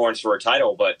beats Jet Lawrence for a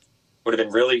title, but would have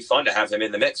been really fun to have him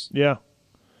in the mix. Yeah.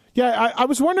 Yeah, I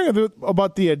was wondering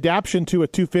about the adaptation to a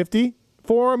 250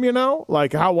 for him,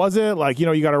 Like, how was it? Like,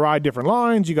 you got to ride different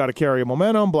lines. You got to carry a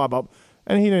momentum, blah, blah.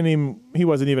 And he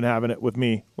wasn't even having it with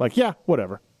me. Like, yeah,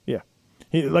 whatever. Yeah.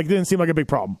 He didn't seem like a big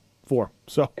problem for him.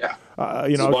 So, yeah.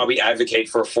 This is why we advocate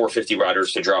for 450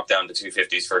 riders to drop down to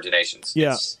 250s for donations.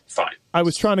 Yeah. It's fine. I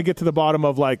was trying to get to the bottom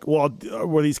of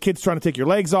were these kids trying to take your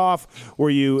legs off? Were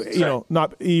you,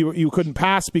 you couldn't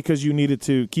pass because you needed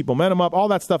to keep momentum up? All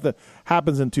that stuff that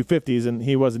happens in 250s, and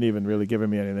he wasn't even really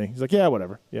giving me anything. He's like, yeah,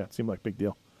 whatever. Yeah, it seemed like a big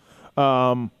deal.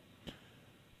 All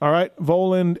right,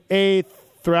 Voland 8th,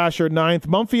 Thrasher 9th.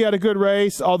 Mumphy had a good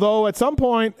race, although at some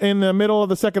point in the middle of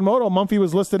the second moto, Mumphy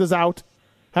was listed as out.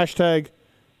 Hashtag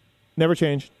never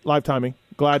changed. Live timing.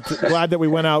 Glad that we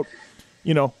went out,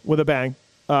 with a bang.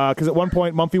 Because at one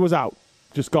point, Mumphy was out.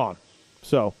 Just gone.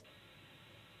 So.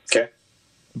 Okay.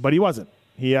 But he wasn't.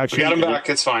 He actually. We got him back.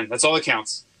 It's fine. That's all that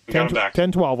counts. We got him back.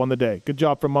 10-12 on the day. Good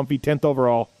job from Mumphy. 10th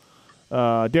overall.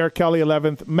 Derek Kelly,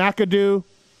 11th. McAdoo.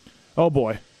 Oh,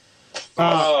 boy.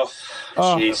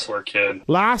 Jeez, poor kid.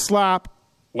 Last lap.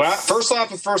 First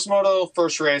lap of first moto,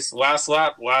 first race. Last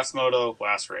lap, last moto,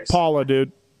 last race. Paula,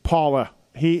 dude. Paula.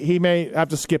 He may have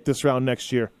to skip this round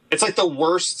next year. It's like the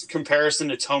worst comparison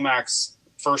to Tomac's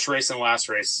first race and last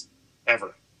race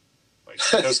ever.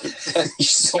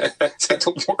 It's like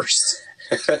the worst.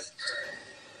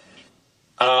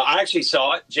 I actually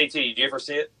saw it. JT, did you ever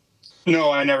see it?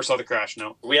 No, I never saw the crash,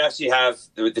 no. We actually have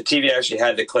 – the TV actually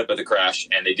had the clip of the crash,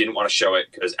 and they didn't want to show it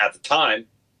because at the time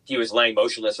he was laying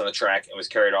motionless on the track and was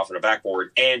carried off on a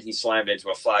backboard, and he slammed into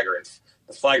a flagger, and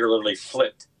the flagger literally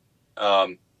flipped.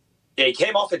 He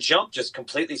came off a jump just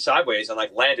completely sideways and,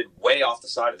 landed way off the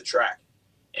side of the track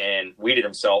and weeded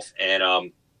himself. And,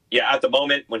 at the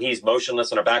moment when he's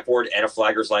motionless on a backboard and a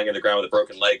flagger's laying on the ground with a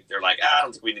broken leg, they're like, I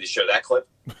don't think we need to show that clip.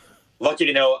 Lucky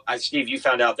to know, Steve, you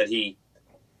found out that he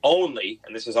only,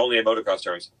 and this is only in motocross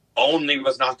terms, only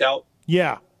was knocked out?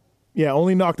 Yeah. Yeah,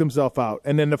 only knocked himself out.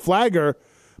 And then the flagger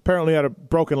apparently had a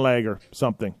broken leg or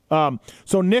something.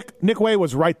 So Nick Way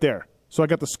was right there. So I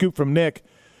got the scoop from Nick.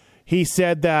 He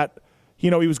said that, he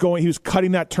was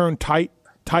cutting that turn tight,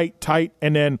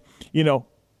 and then,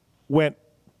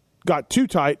 got too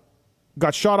tight,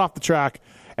 got shot off the track,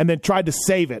 and then tried to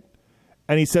save it.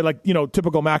 And he said,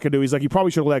 typical McAdoo, he's like, you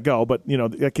probably should have let go, but,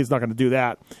 that kid's not going to do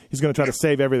that. He's going to try to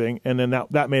save everything, and then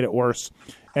that made it worse.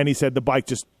 And he said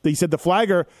the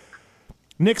flagger,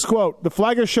 Nick's quote, the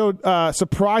flagger showed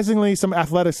surprisingly some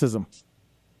athleticism.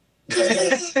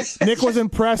 Nick was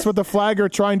impressed with the flagger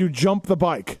trying to jump the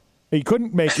bike. He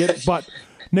couldn't make it, but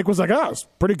Nick was like, it's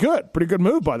pretty good. Pretty good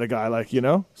move by the guy,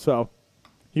 So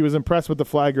he was impressed with the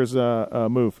flagger's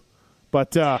move.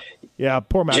 But, Yeah,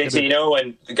 poor McAdoo. JT, you know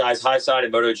when the guys high side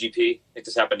in MotoGP, I think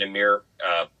this happened to Mir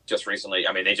just recently.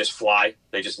 I mean, they just fly.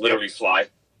 They just literally fly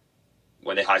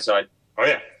when they high side. Oh,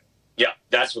 yeah. Yeah,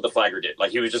 that's what the flagger did. Like,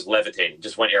 he was just levitating,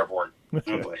 just went airborne when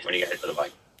he got hit with the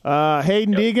bike.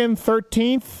 Hayden Deegan,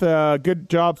 13th. Good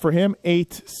job for him.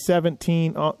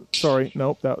 8:17. Sorry,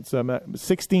 nope. That was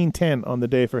 16:10 on the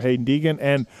day for Hayden Deegan.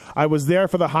 And I was there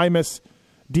for the Hymas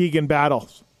Deegan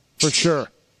battles, for sure.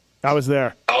 I was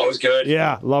there. Oh, it was good.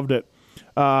 Yeah, loved it.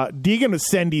 Deegan was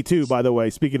Sendy, too, by the way.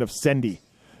 Speaking of Sendy.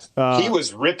 He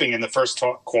was ripping in the first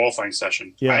qualifying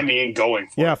session. Yeah. I mean, going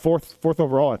for Yeah, it. fourth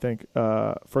overall, I think.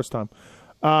 First time.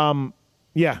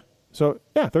 Yeah. So,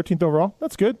 13th overall.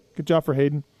 That's good. Good job for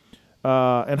Hayden.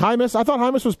 And Hymas, I thought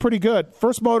Hymas was pretty good.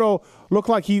 First moto looked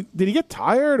like did he get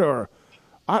tired or?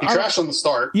 He crashed on the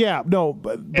start. Yeah, no,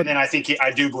 but And then I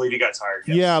do believe he got tired.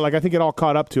 Yes. yeah, like I think it all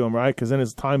caught up to him, right? Because then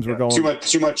his times were going.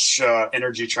 Too much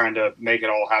energy trying to make it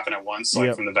all happen at once, like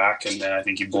Yep. from the back, and then I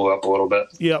think he blew up a little bit.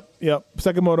 Yep.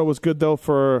 Second moto was good though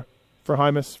for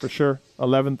Hymas for sure.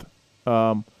 11th,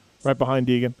 right behind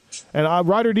Deegan. And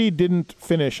Ryder D didn't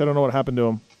finish. I don't know what happened to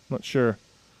him. Not sure.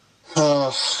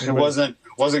 It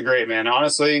wasn't great, man.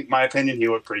 Honestly, my opinion, he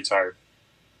looked pretty tired.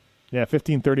 Yeah,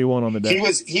 15:31 on the day.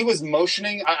 He was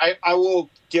motioning. I will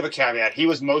give a caveat. He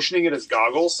was motioning at his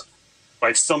goggles,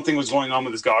 like something was going on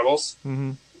with his goggles.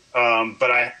 Mm-hmm.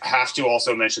 But I have to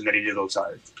also mention that he did look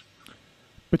tired.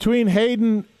 Between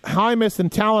Hayden Hymas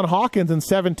and Talon Hawkins in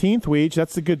 17th, Weege,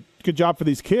 that's a good job for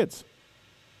these kids.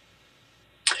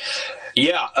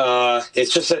 Yeah,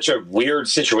 it's just such a weird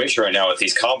situation right now with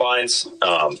these combines.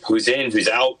 Who's in, who's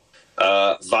out.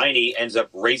 Viney ends up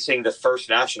racing the first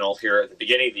national here at the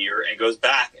beginning of the year and goes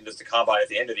back and does the combine at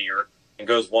the end of the year and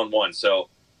goes 1-1. So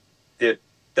the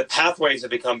pathways have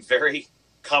become very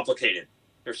complicated.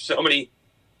 There's so many.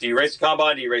 Do you race the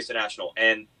combine? Do you race the national?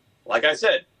 And like I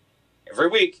said, every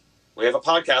week we have a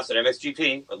podcast at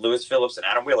MXGP with Lewis Phillips and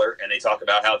Adam Wheeler, and they talk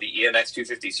about how the EMX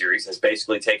 250 series has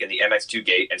basically taken the MX2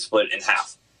 gate and split it in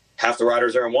half. Half the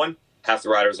riders are in one, half the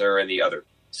riders are in the other.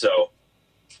 So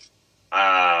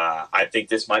I think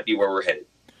this might be where we're headed,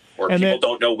 where people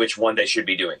don't know which one they should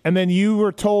be doing. And then you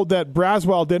were told that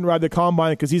Braswell didn't ride the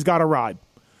combine because he's got a ride.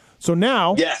 So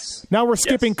now, now we're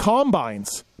skipping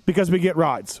combines because we get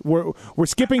rides. We're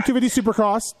skipping 250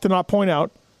 Supercross to not point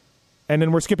out, and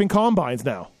then we're skipping combines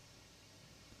now.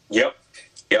 Yep.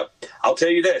 I'll tell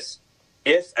you this: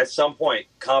 if at some point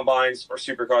combines or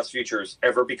Supercross futures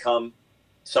ever become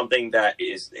something that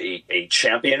is a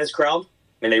champion is crowned.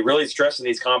 And they really stress in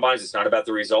these combines, it's not about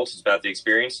the results, it's about the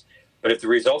experience. But if the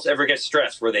results ever get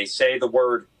stressed where they say the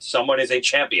word, someone is a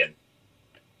champion,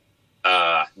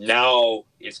 now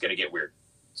it's going to get weird.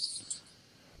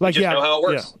 Like, we just know how it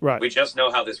works. Yeah, right. We just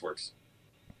know how this works.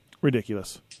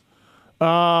 Ridiculous.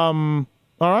 All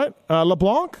right.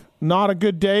 LeBlanc, not a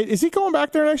good day. Is he going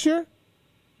back there next year?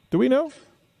 Do we know?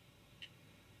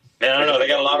 Man, I don't know. They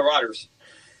got a lot of riders.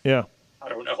 Yeah. I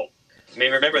don't know. I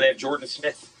mean, remember, they have Jordan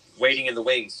Smith waiting in the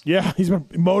wings. Yeah, he's been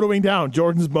motoing down.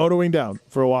 Jordan's motoing down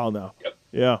for a while now. Yep.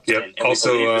 Yeah. Yep. And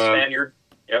Also, we believe the Spaniard.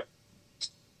 Yep.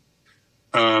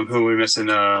 Who are we missing?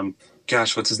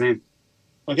 Gosh, what's his name?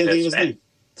 I can't think of his name.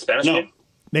 Spanish No. name?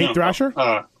 Nate No. Thrasher?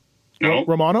 No.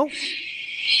 Romano?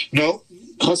 No.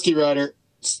 Husky rider.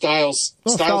 Styles.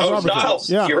 Oh, Styles. Oh, Robertson. Styles.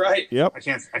 Yeah. You're right. Yep.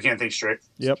 I can't think straight.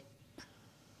 Yep.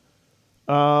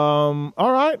 All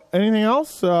right. Anything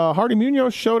else? Hardy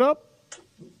Munoz showed up.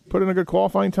 Put in a good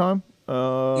qualifying time.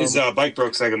 His bike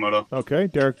broke Sagamoto. Okay.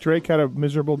 Derek Drake had a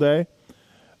miserable day.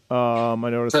 I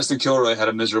noticed. Preston Kilroy had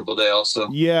a miserable day also.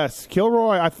 Yes.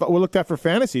 Kilroy, I thought we looked at for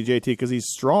fantasy, JT, because he's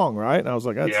strong, right? And I was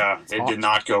like, that's It did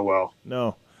not go well.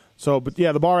 No. So, but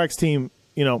yeah, the Bar X team,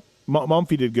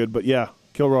 Mumphy did good, but yeah,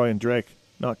 Kilroy and Drake,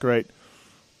 not great.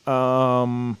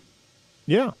 Yeah.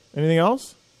 Anything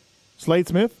else? Slade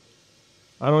Smith?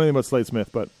 I don't know anything about Slade Smith,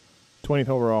 but 20th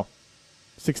overall.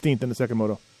 16th in the second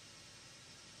moto.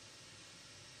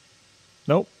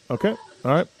 Nope. Okay.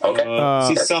 All right. Okay. Is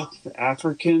he South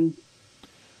African?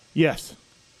 Yes.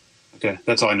 Okay,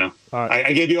 that's all I know. All right.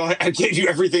 I gave you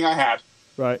everything I had.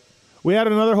 Right. We had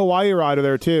another Hawaii rider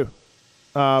there, too.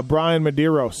 Brian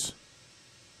Medeiros.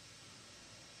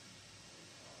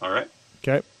 All right.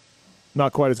 Okay.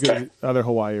 Not quite as good as the other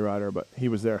Hawaii rider, but he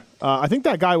was there. I think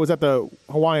that guy was at the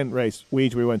Hawaiian race we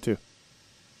went to.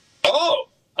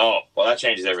 Oh, well, that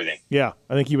changes everything. Yeah,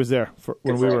 I think he was there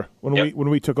when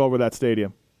we took over that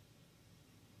stadium.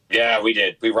 Yeah, we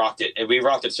did. We rocked it, and we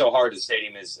rocked it so hard the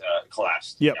stadium is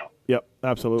collapsed. Yep. Yep.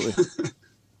 Absolutely.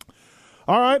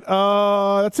 All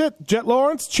right. That's it. Jet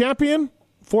Lawrence, champion,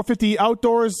 450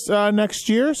 outdoors next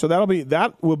year. So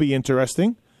that will be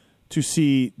interesting to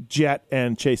see Jet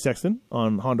and Chase Sexton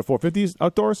on Honda 450s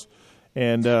outdoors.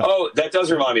 And that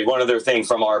does remind me one other thing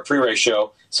from our pre-race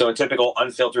show. So in typical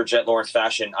unfiltered Jet Lawrence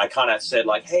fashion, I kind of said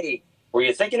like, "Hey, were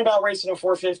you thinking about racing a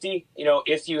 450? You know,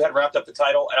 if you had wrapped up the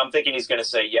title?" And I'm thinking he's going to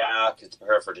say, "Yeah, to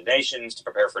prepare for donations, to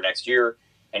prepare for next year."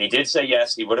 And he did say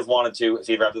yes. He would have wanted to if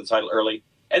he'd wrapped up the title early.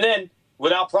 And then,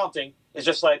 without prompting, it's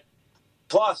just like,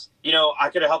 plus, you know, I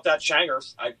could have helped out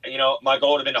Changers. My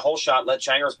goal would have been a whole shot, let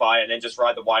Changers by, and then just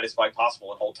ride the widest bike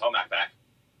possible and hold Tomac back.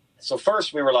 So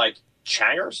first we were like,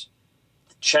 Changers?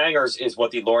 Changers is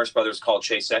what the Lawrence brothers called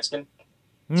Chase Sexton.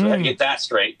 So I had to get that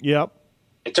straight. Yep.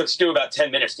 It took Stu about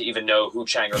 10 minutes to even know who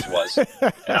Changers was.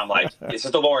 And I'm like, this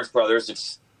is the Lawrence brothers. It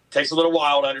takes a little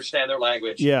while to understand their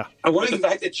language. Yeah. But the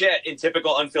fact that Jet, in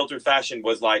typical unfiltered fashion,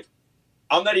 was like,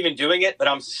 I'm not even doing it, but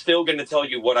I'm still going to tell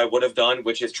you what I would have done,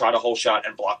 which is try to whole shot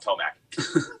and block Tomac.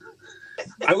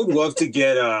 I would love to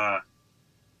get a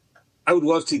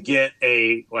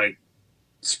like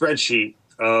spreadsheet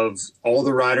of all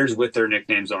the riders with their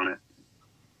nicknames on it.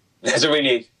 That's what we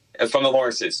need from the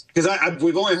Lawrences. Because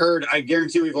I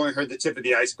guarantee we've only heard the tip of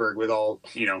the iceberg with all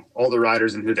the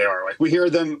riders and who they are. Like we hear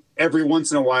them every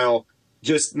once in a while,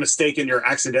 just mistaken or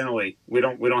accidentally. We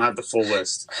don't have the full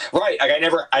list. Right. Like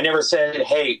I never said,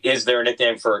 hey, is there a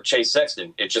nickname for Chase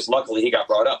Sexton? It's just luckily he got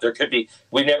brought up. There could be.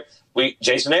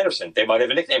 Jason Anderson. They might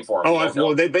have a nickname for him.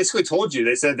 Well, they basically told you.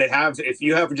 They said they have. If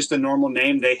you have just a normal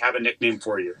name, they have a nickname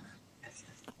for you.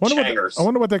 Changers. I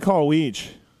wonder what they call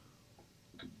Weege.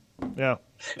 Yeah.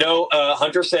 No,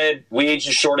 Hunter said Weege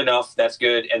is short enough. That's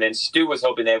good. And then Stu was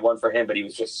hoping they had one for him, but he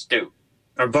was just Stu.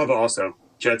 Or Bubba also.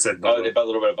 Jet said Bubba. Oh, a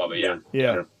little bit of Bubba,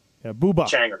 yeah. Yeah. Booba.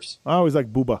 Changers. I always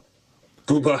like Booba.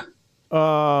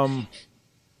 All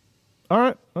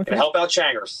right. Okay. And help out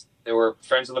Changers. They were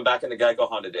friends with them back in the Geico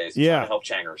Honda days. Yeah. Trying to help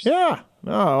Changers. Yeah. Oh,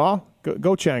 well,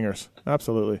 go Changers.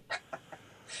 Absolutely.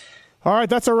 All right,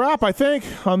 that's a wrap, I think,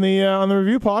 on the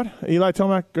review pod. Eli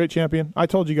Tomac, great champion. I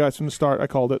told you guys from the start. I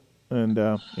called it, and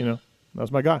that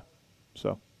was my guy.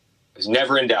 So It was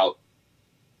never in doubt.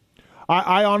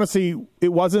 I honestly,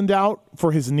 it was in doubt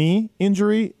for his knee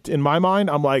injury. In my mind,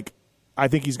 I'm like, I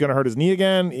think he's going to hurt his knee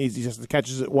again. He just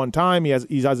catches it one time. He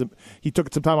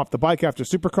took some time off the bike after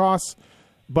Supercross,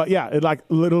 but yeah, it like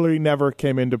literally never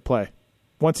came into play.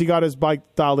 Once he got his bike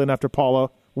dialed in after Paula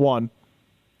won,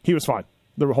 he was fine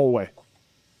the whole way.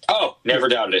 Oh, never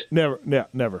doubted it. Never.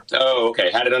 Oh,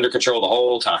 okay. Had it under control the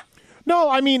whole time.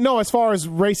 No, as far as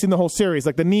racing the whole series,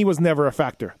 like the knee was never a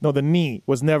factor. No, the knee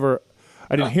was never.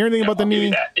 I didn't hear anything about the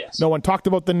knee. Yes. No one talked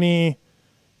about the knee.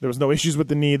 There was no issues with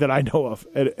the knee that I know of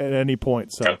at any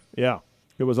point. So, yeah,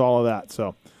 it was all of that.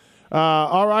 So,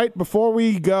 all right, before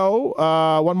we go,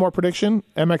 one more prediction,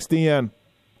 MXDN.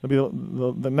 It'll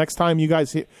be the next time you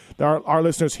guys, our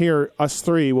listeners hear us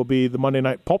three, will be the Monday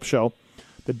Night Pulp Show,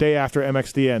 the day after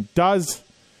MXDN. Does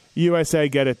USA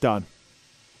get it done?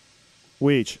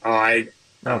 Weege.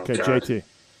 Okay, God. JT.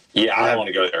 Yeah, I don't want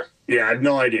to go there. Yeah, I have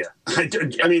no idea.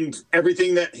 I mean,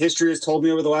 everything that history has told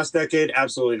me over the last decade,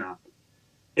 absolutely not.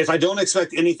 If I don't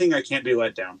expect anything, I can't be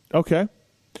let down. Okay.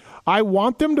 I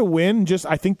want them to win.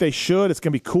 I think they should. It's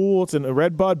going to be cool. It's in a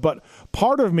Red Bud. But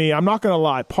part of me, I'm not going to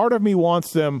lie, part of me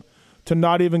wants them to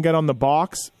not even get on the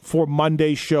box for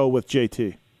Monday's show with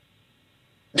JT.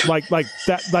 Like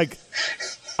that, like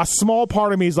a small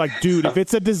part of me is like, dude, if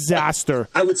it's a disaster.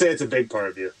 I would say it's a big part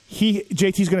of you.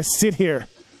 JT's going to sit here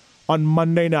on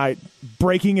Monday night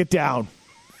breaking it down.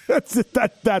 That's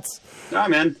nah,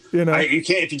 man. You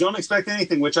can't if you don't expect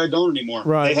anything, which I don't anymore.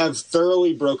 Right. They have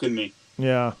thoroughly broken me.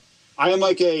 Yeah. I am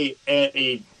like a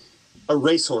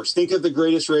racehorse. Think of the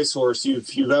greatest racehorse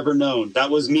you've ever known. That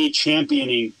was me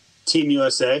championing Team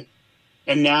USA.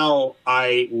 And now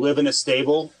I live in a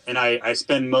stable and I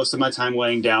spend most of my time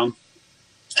laying down.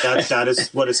 That is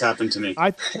what has happened to me.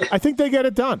 I think they get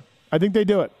it done. I think they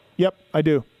do it. Yep, I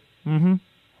do. Mm-hmm.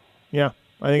 Yeah.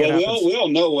 I think it happens. We all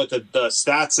know what the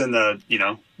stats and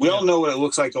we all know what it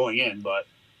looks like going in, but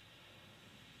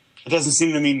it doesn't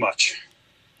seem to mean much.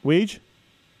 Weege?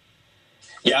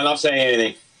 Yeah, I'm not saying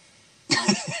anything.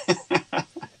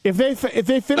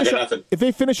 If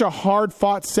they finish a hard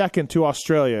fought second to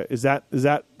Australia, is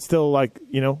that still like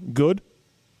good?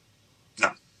 No.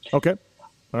 Okay.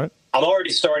 All right. I'm already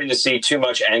starting to see too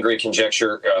much angry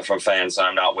conjecture from fans. So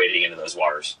I'm not wading into those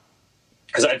waters.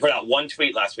 Because I put out one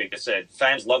tweet last week that said,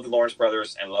 fans love the Lawrence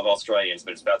brothers and love Australians,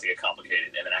 but it's about to get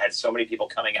complicated. And then I had so many people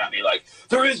coming at me like,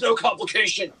 there is no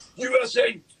complication.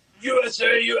 USA.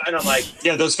 And I'm like,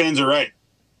 yeah, those fans are right.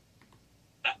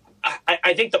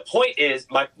 I think the point is,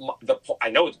 I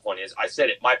know what the point is. I said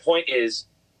it. My point is,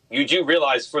 you do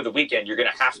realize for the weekend, you're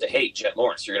going to have to hate Jet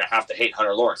Lawrence. You're going to have to hate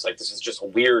Hunter Lawrence. Like, this is just a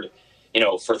weird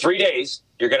for 3 days,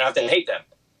 you're going to have to hate them.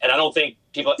 And I don't think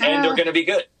people, and they're going to be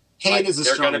good. Hate is a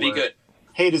strong word. They're going to be good.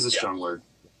 Hate is a strong word.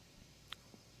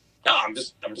 No, I'm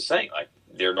just saying, like,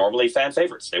 they're normally fan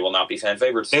favorites. They will not be fan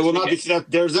favorites. They will not be.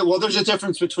 There's a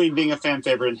difference between being a fan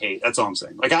favorite and hate. That's all I'm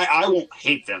saying. Like, I won't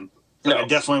hate them. No. I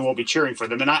definitely won't be cheering for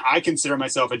them. And I consider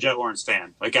myself a Jet Lawrence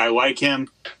fan. Like, I like him.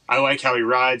 I like how he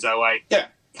rides. I like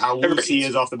how loose he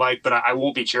is off the bike. But I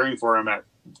won't be cheering for him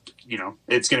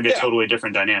it's going to be a totally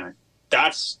different dynamic.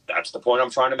 That's the point I'm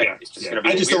trying to make. It's just going to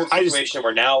be a weird situation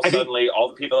where now suddenly all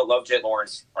the people that love Jet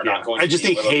Lawrence are not going to be. I just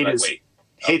think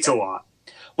hate's a lot.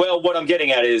 Well, what I'm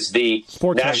getting at is the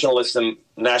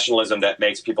nationalism that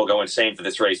makes people go insane for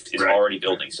this race is already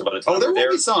building. So by the time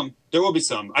there will be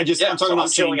some. I'm talking about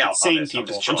sane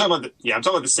people. I'm talking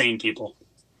about the sane people.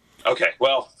 Okay,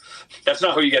 well, that's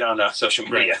not who you get on social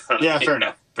media. Right. Yeah, fair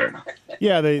enough.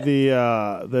 Yeah,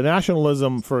 the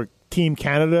nationalism for Team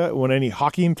Canada when any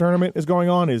hockey tournament is going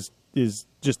on is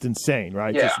just insane,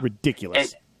 right? Yeah. Just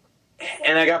ridiculous.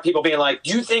 And I got people being like, do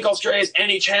you think Australia has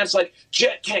any chance? Like,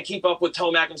 Jet can't keep up with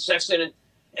Tomac and Sexton,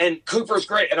 and Cooper's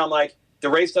great. And I'm like, the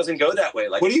race doesn't go that way.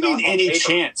 Like, what do you mean any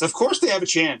chance? Of course they have a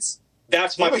chance.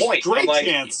 That's my point. Great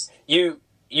chance.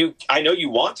 I know you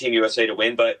want Team USA to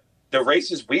win, but the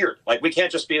race is weird. Like, we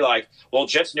can't just be like, well,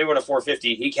 Jet's new in a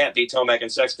 450. He can't beat Tomac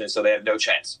and Sexton, so they have no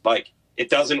chance. Like, it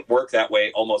doesn't work that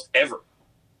way almost ever.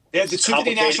 They have the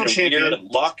 250 national champion.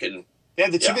 And luck and they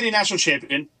have the 250 national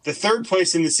champion, the third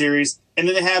place in the series, and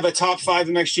then they have a top 5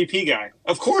 MXGP guy.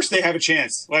 Of course they have a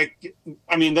chance. Like,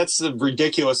 I mean, that's a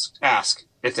ridiculous ask.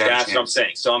 If they have That's what I'm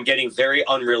saying. So I'm getting very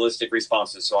unrealistic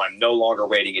responses, so I'm no longer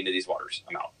wading into these waters.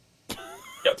 I'm out.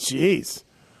 Yep. Jeez.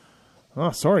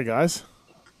 Oh, sorry, guys.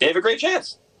 They have a great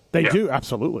chance. They do,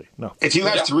 absolutely. No. If you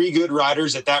have 3 good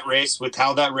riders at that race, with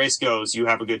how that race goes, you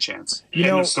have a good chance. End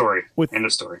of story. End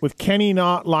of story. With Kenny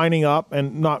not lining up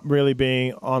and not really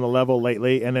being on the level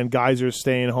lately, and then Geyser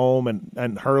staying home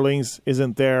and Hurlings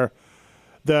isn't there,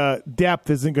 the depth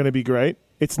isn't going to be great.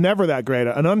 It's never that great.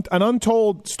 An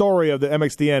untold story of the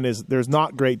MXDN is there's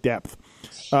not great depth.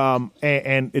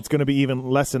 And it's going to be even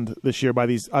lessened this year by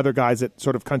these other guys at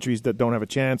sort of countries that don't have a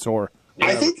chance or –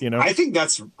 I think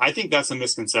that's a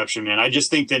misconception, man. I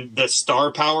just think that the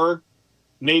star power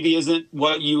maybe isn't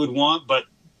what you would want, but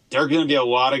there are going to be a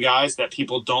lot of guys that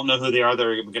people don't know who they are that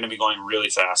are going to be going really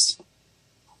fast.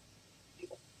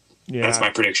 Yeah. That's my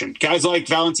prediction. Guys like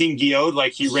Valentin Guillaume,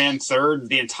 like he ran third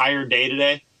the entire day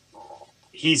today.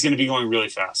 He's going to be going really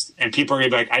fast, and people are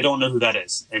going to be like, I don't know who that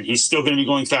is. And he's still going to be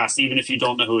going fast, even if you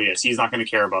don't know who he is. He's not going to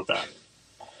care about that.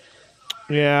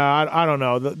 Yeah, I don't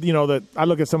know. I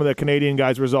look at some of the Canadian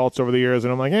guys' results over the years,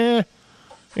 and I'm like,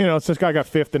 it's this guy got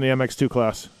 5th in the MX2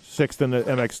 class, 6th in the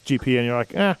MXGP, and you're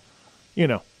like,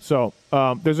 So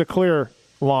there's a clear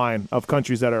line of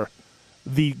countries that are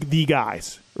the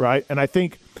guys, right? And I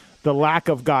think the lack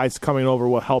of guys coming over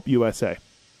will help USA.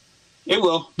 It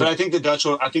will, but I think the Dutch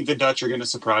are going to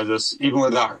surprise us, even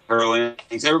without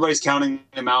Hurlings. Everybody's counting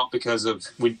them out because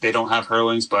they don't have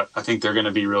Hurlings, but I think they're going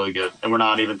to be really good, and we're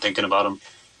not even thinking about them.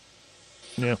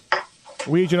 Yeah,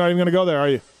 you're not even going to go there, are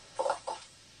you?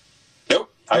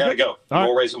 Nope, I got to go.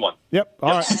 We'll race them one. Yep.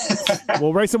 All right,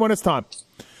 we'll race them when it's time.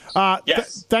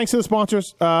 Yes. Thanks to the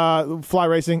sponsors: Fly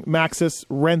Racing, Maxxis,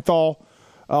 Renthal,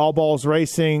 All Balls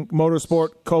Racing,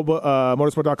 Motorsport,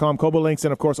 motorsport.com, Kobo Links,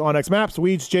 and, of course, OnX Maps.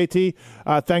 Weeds, JT.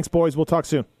 Thanks, boys. We'll talk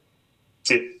soon.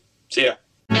 See ya.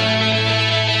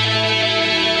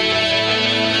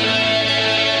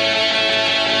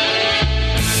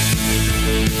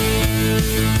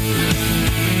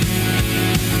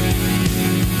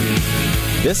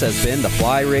 This has been the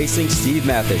Fly Racing Steve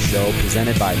Mathis Show,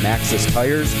 presented by Maxxis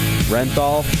Tires,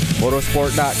 Renthal,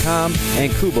 Motorsport.com,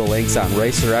 and Kuba Links on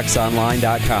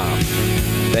RacerXOnline.com.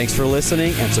 Thanks for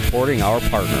listening and supporting our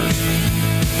partners.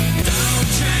 Don't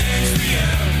change me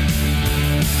up.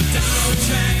 Don't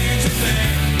change a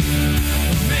thing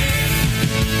for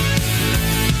me.